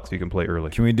deluxe you can play early.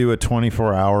 Can we do a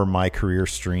 24-hour My Career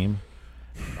stream?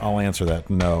 I'll answer that.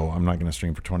 No, I'm not going to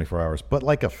stream for 24 hours. But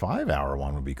like a 5-hour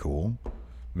one would be cool.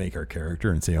 Make our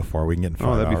character and see how far we can get in 5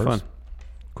 hours. Oh, that'd be fun.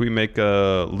 Can we make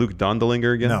Luke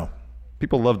Dondelinger again? No.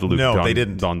 People loved Luke they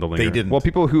didn't. Dondelinger. They didn't. Well,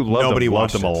 people who loved him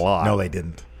loved him a lot. No, they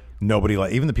didn't. Nobody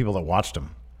even the people that watched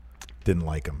him didn't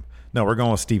like him. No, we're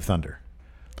going with Steve Thunder.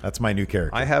 That's my new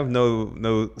character. I have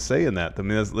no say in that. I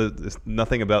mean, there's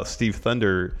nothing about Steve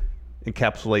Thunder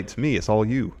encapsulates me. It's all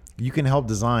you. You can help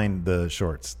design the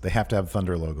shorts. They have to have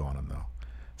Thunder logo on them, though.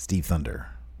 Steve Thunder.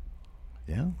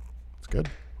 Yeah, it's good.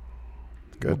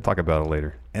 It's good. We'll talk about it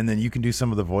later. And then you can do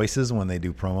some of the voices when they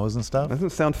do promos and stuff. Doesn't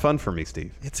sound fun for me,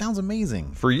 Steve. It sounds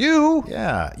amazing. For you?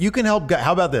 Yeah. You can help.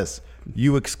 How about this?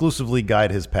 You exclusively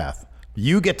guide his path.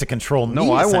 You get to control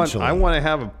me, essentially. I want to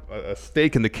have a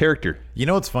stake in the character. You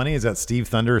know what's funny is that Steve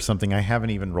Thunder is something I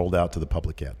haven't even rolled out to the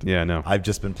public yet. Yeah, I know. I've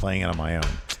just been playing it on my own.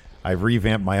 I've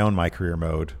revamped my own My Career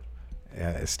mode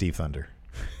as Steve Thunder.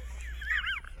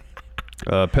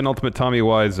 Penultimate Tommy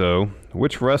Wiseau.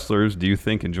 Which wrestlers do you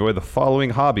think enjoy the following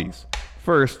hobbies?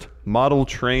 First, model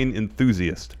train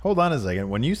enthusiast. Hold on a second.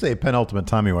 When you say Penultimate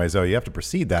Tommy Wiseau, you have to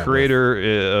precede that.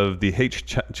 Creator of the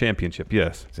H Championship,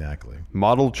 yes. Exactly.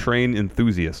 Model train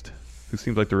enthusiast. Who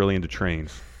seems like they're really into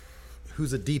trains.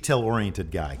 Who's a detail-oriented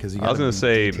guy? I was going to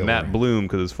say Matt Bloom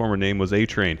because his former name was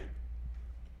A-Train.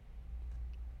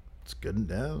 It's good.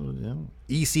 Yeah.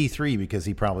 EC3 because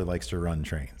he probably likes to run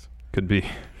trains. Could be.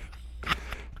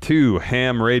 2,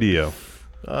 ham radio.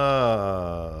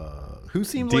 Who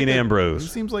seems Dean like Ambrose. Who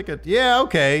seems like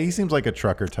okay. He seems like a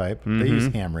trucker type. They use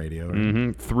ham radio.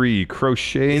 Right? 3,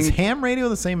 crocheting. Is ham radio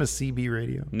the same as CB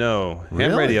radio? No. Ham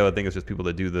Really? radio, I think it's just people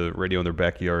that do the radio in their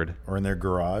backyard. Or in their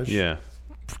garage? Yeah.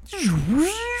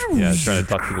 Yeah, it's trying to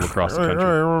talk to people across the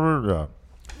country.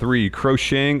 3,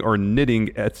 crocheting or knitting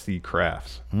Etsy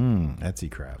crafts.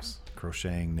 Etsy crafts.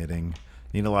 Crocheting, knitting.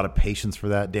 Need a lot of patience for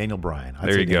that. Daniel Bryan.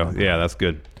 There you go. Yeah, that's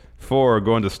good. 4,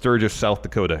 going to Sturgis, South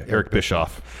Dakota. Eric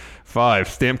Bischoff. 5,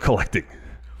 stamp collecting.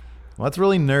 Well, that's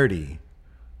really nerdy.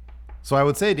 So I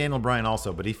would say Daniel Bryan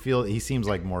also, but he seems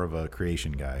like more of a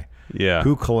creation guy. Yeah.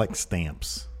 Who collects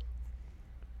stamps?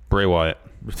 Bray Wyatt.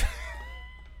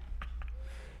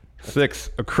 6,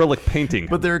 acrylic painting.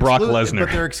 But they're Brock Lesnar.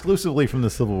 But they're exclusively from the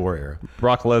Civil War era.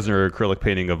 Brock Lesnar acrylic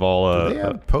painting of all. Did they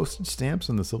have postage stamps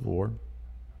in the Civil War?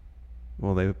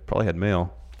 Well, they probably had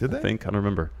mail. Did they? I think. I don't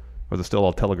remember. Or was it still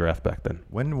all telegraph back then?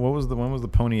 When was the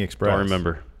Pony Express? Don't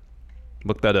remember.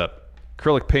 Look that up.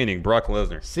 Acrylic painting, Brock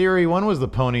Lesnar. Siri, when was the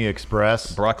Pony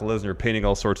Express? Brock Lesnar painting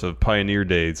all sorts of Pioneer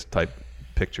Days type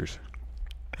pictures.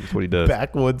 That's what he does.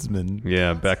 Backwoodsman.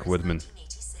 Yeah, backwoodsman.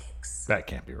 That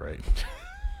can't be right.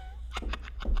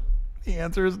 The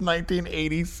answer is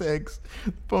 1986.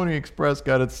 The Pony Express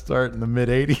got its start in the mid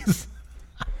 80s.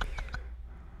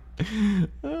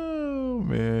 Oh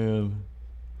man.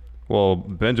 Well,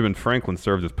 Benjamin Franklin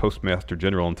served as Postmaster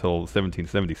General until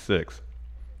 1776.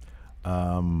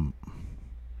 Oh,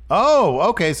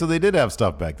 okay. So they did have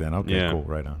stuff back then. Okay, Yeah. cool.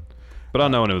 Right on. But I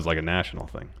don't know when it was like a national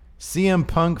thing. CM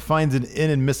Punk finds it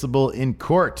inadmissible in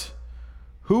court.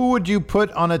 Who would you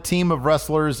put on a team of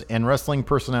wrestlers and wrestling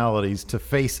personalities to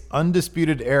face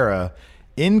Undisputed Era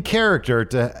in character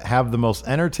to have the most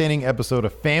entertaining episode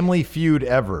of Family Feud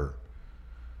ever?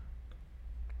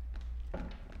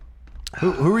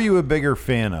 Who are you a bigger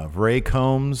fan of? Ray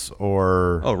Combs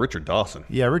or... Oh, Richard Dawson.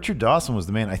 Yeah, Richard Dawson was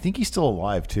the man. I think he's still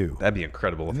alive, too. That'd be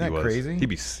incredible if Isn't he that was. crazy? He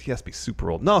has to be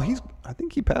super old. No, I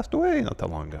think he passed away not that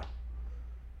long ago.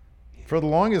 For the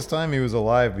longest time, he was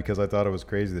alive because I thought it was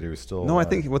crazy that he was still alive. No, I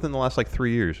think within the last like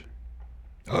 3 years.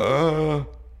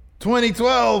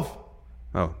 2012!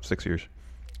 Oh, 6 years.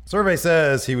 Survey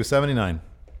says he was 79.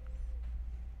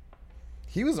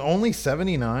 He was only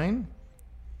 79?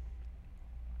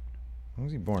 When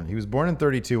was he born? He was born in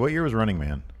 32. What year was Running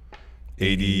Man?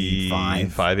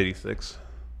 85, 86.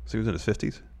 So he was in his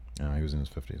 50s? No, he was in his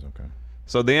 50s. Okay.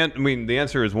 So the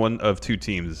answer is one of two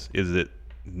teams. Is it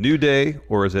New Day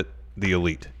or is it the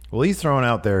Elite? Well, he's throwing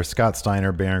out there Scott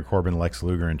Steiner, Baron Corbin, Lex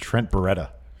Luger, and Trent Beretta.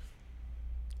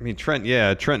 I mean, Trent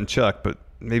and Chuck, but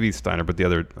maybe Steiner, but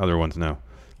the other ones, no.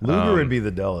 Luger would be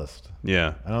the dullest.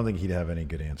 Yeah. I don't think he'd have any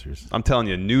good answers. I'm telling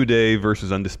you, New Day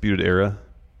versus Undisputed Era.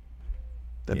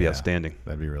 That'd be outstanding.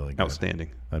 That'd be really good.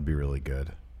 Outstanding. That'd be really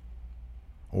good.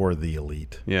 Or the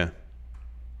Elite. Yeah.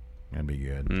 That'd be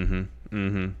good.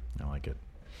 I like it.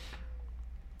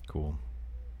 Cool.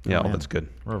 Yeah, man. that's good.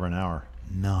 We're over an hour.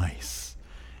 Nice.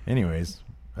 Anyways,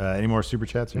 any more super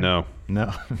chats here? No.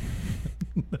 No.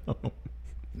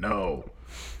 No.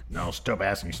 Stop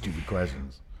asking stupid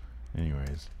questions.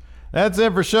 Anyways, that's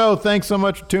it for show. Thanks so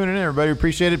much for tuning in, everybody.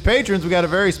 Appreciate it. Patrons, we got a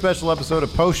very special episode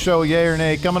of Post Show Yay or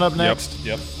Nay coming up next.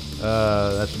 Yep.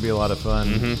 That should be a lot of fun.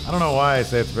 I don't know why I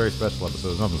say it's a very special episode.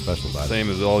 There's nothing special about it. Same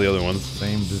as all the other ones.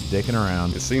 Same, just dicking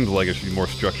around. It seems like it should be more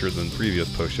structured than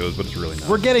previous post shows, but it's really not.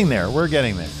 We're getting there.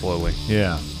 Slowly.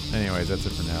 Yeah. Anyways, that's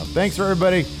it for now. Thanks for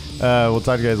everybody. We'll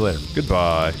talk to you guys later.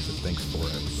 Goodbye. Thanks for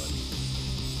everybody.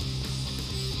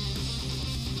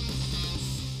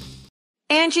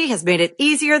 Angie has made it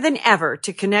easier than ever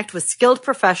to connect with skilled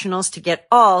professionals to get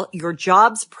all your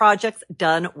jobs projects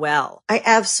done well. I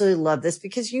absolutely love this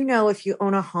because, if you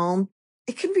own a home,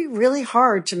 it can be really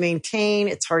hard to maintain.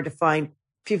 It's hard to find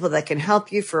people that can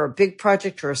help you for a big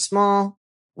project or a small.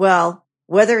 Well,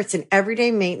 whether it's in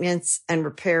everyday maintenance and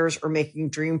repairs or making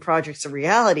dream projects a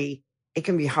reality, it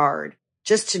can be hard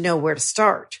just to know where to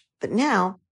start. But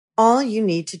now all you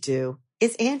need to do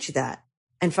is Angie that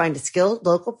and find a skilled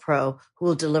local pro who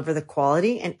will deliver the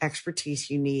quality and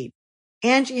expertise you need.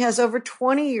 Angie has over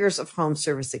 20 years of home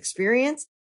service experience,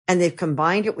 and they've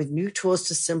combined it with new tools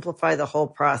to simplify the whole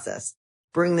process.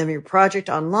 Bring them your project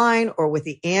online or with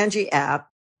the Angie app,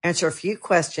 answer a few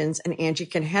questions, and Angie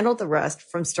can handle the rest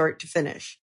from start to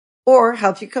finish. Or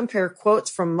help you compare quotes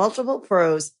from multiple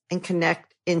pros and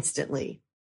connect instantly,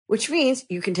 which means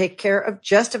you can take care of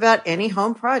just about any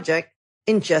home project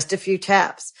in just a few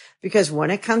taps. Because when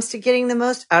it comes to getting the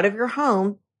most out of your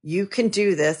home, you can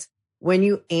do this when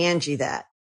you Angie that.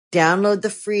 Download the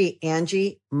free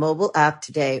Angie mobile app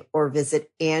today or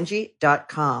visit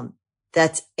Angie.com.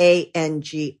 That's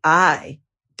ANGI.com.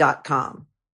 Angie.com.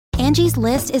 Angie's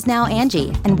List is now Angie,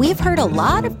 and we've heard a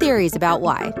lot of theories about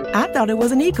why. I thought it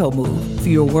was an eco move.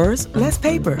 Fewer words, less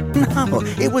paper. No,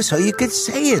 it was so you could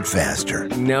say it faster.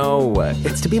 No,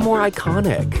 it's to be more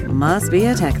iconic. Must be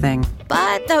a tech thing.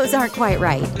 But those aren't quite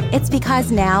right. It's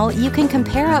because now you can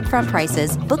compare upfront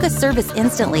prices, book a service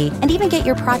instantly, and even get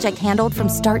your project handled from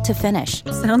start to finish.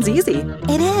 Sounds easy.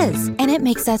 It is, and it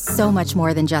makes us so much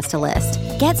more than just a list.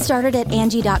 Get started at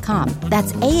Angie.com.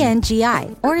 That's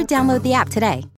ANGI, or download the app today.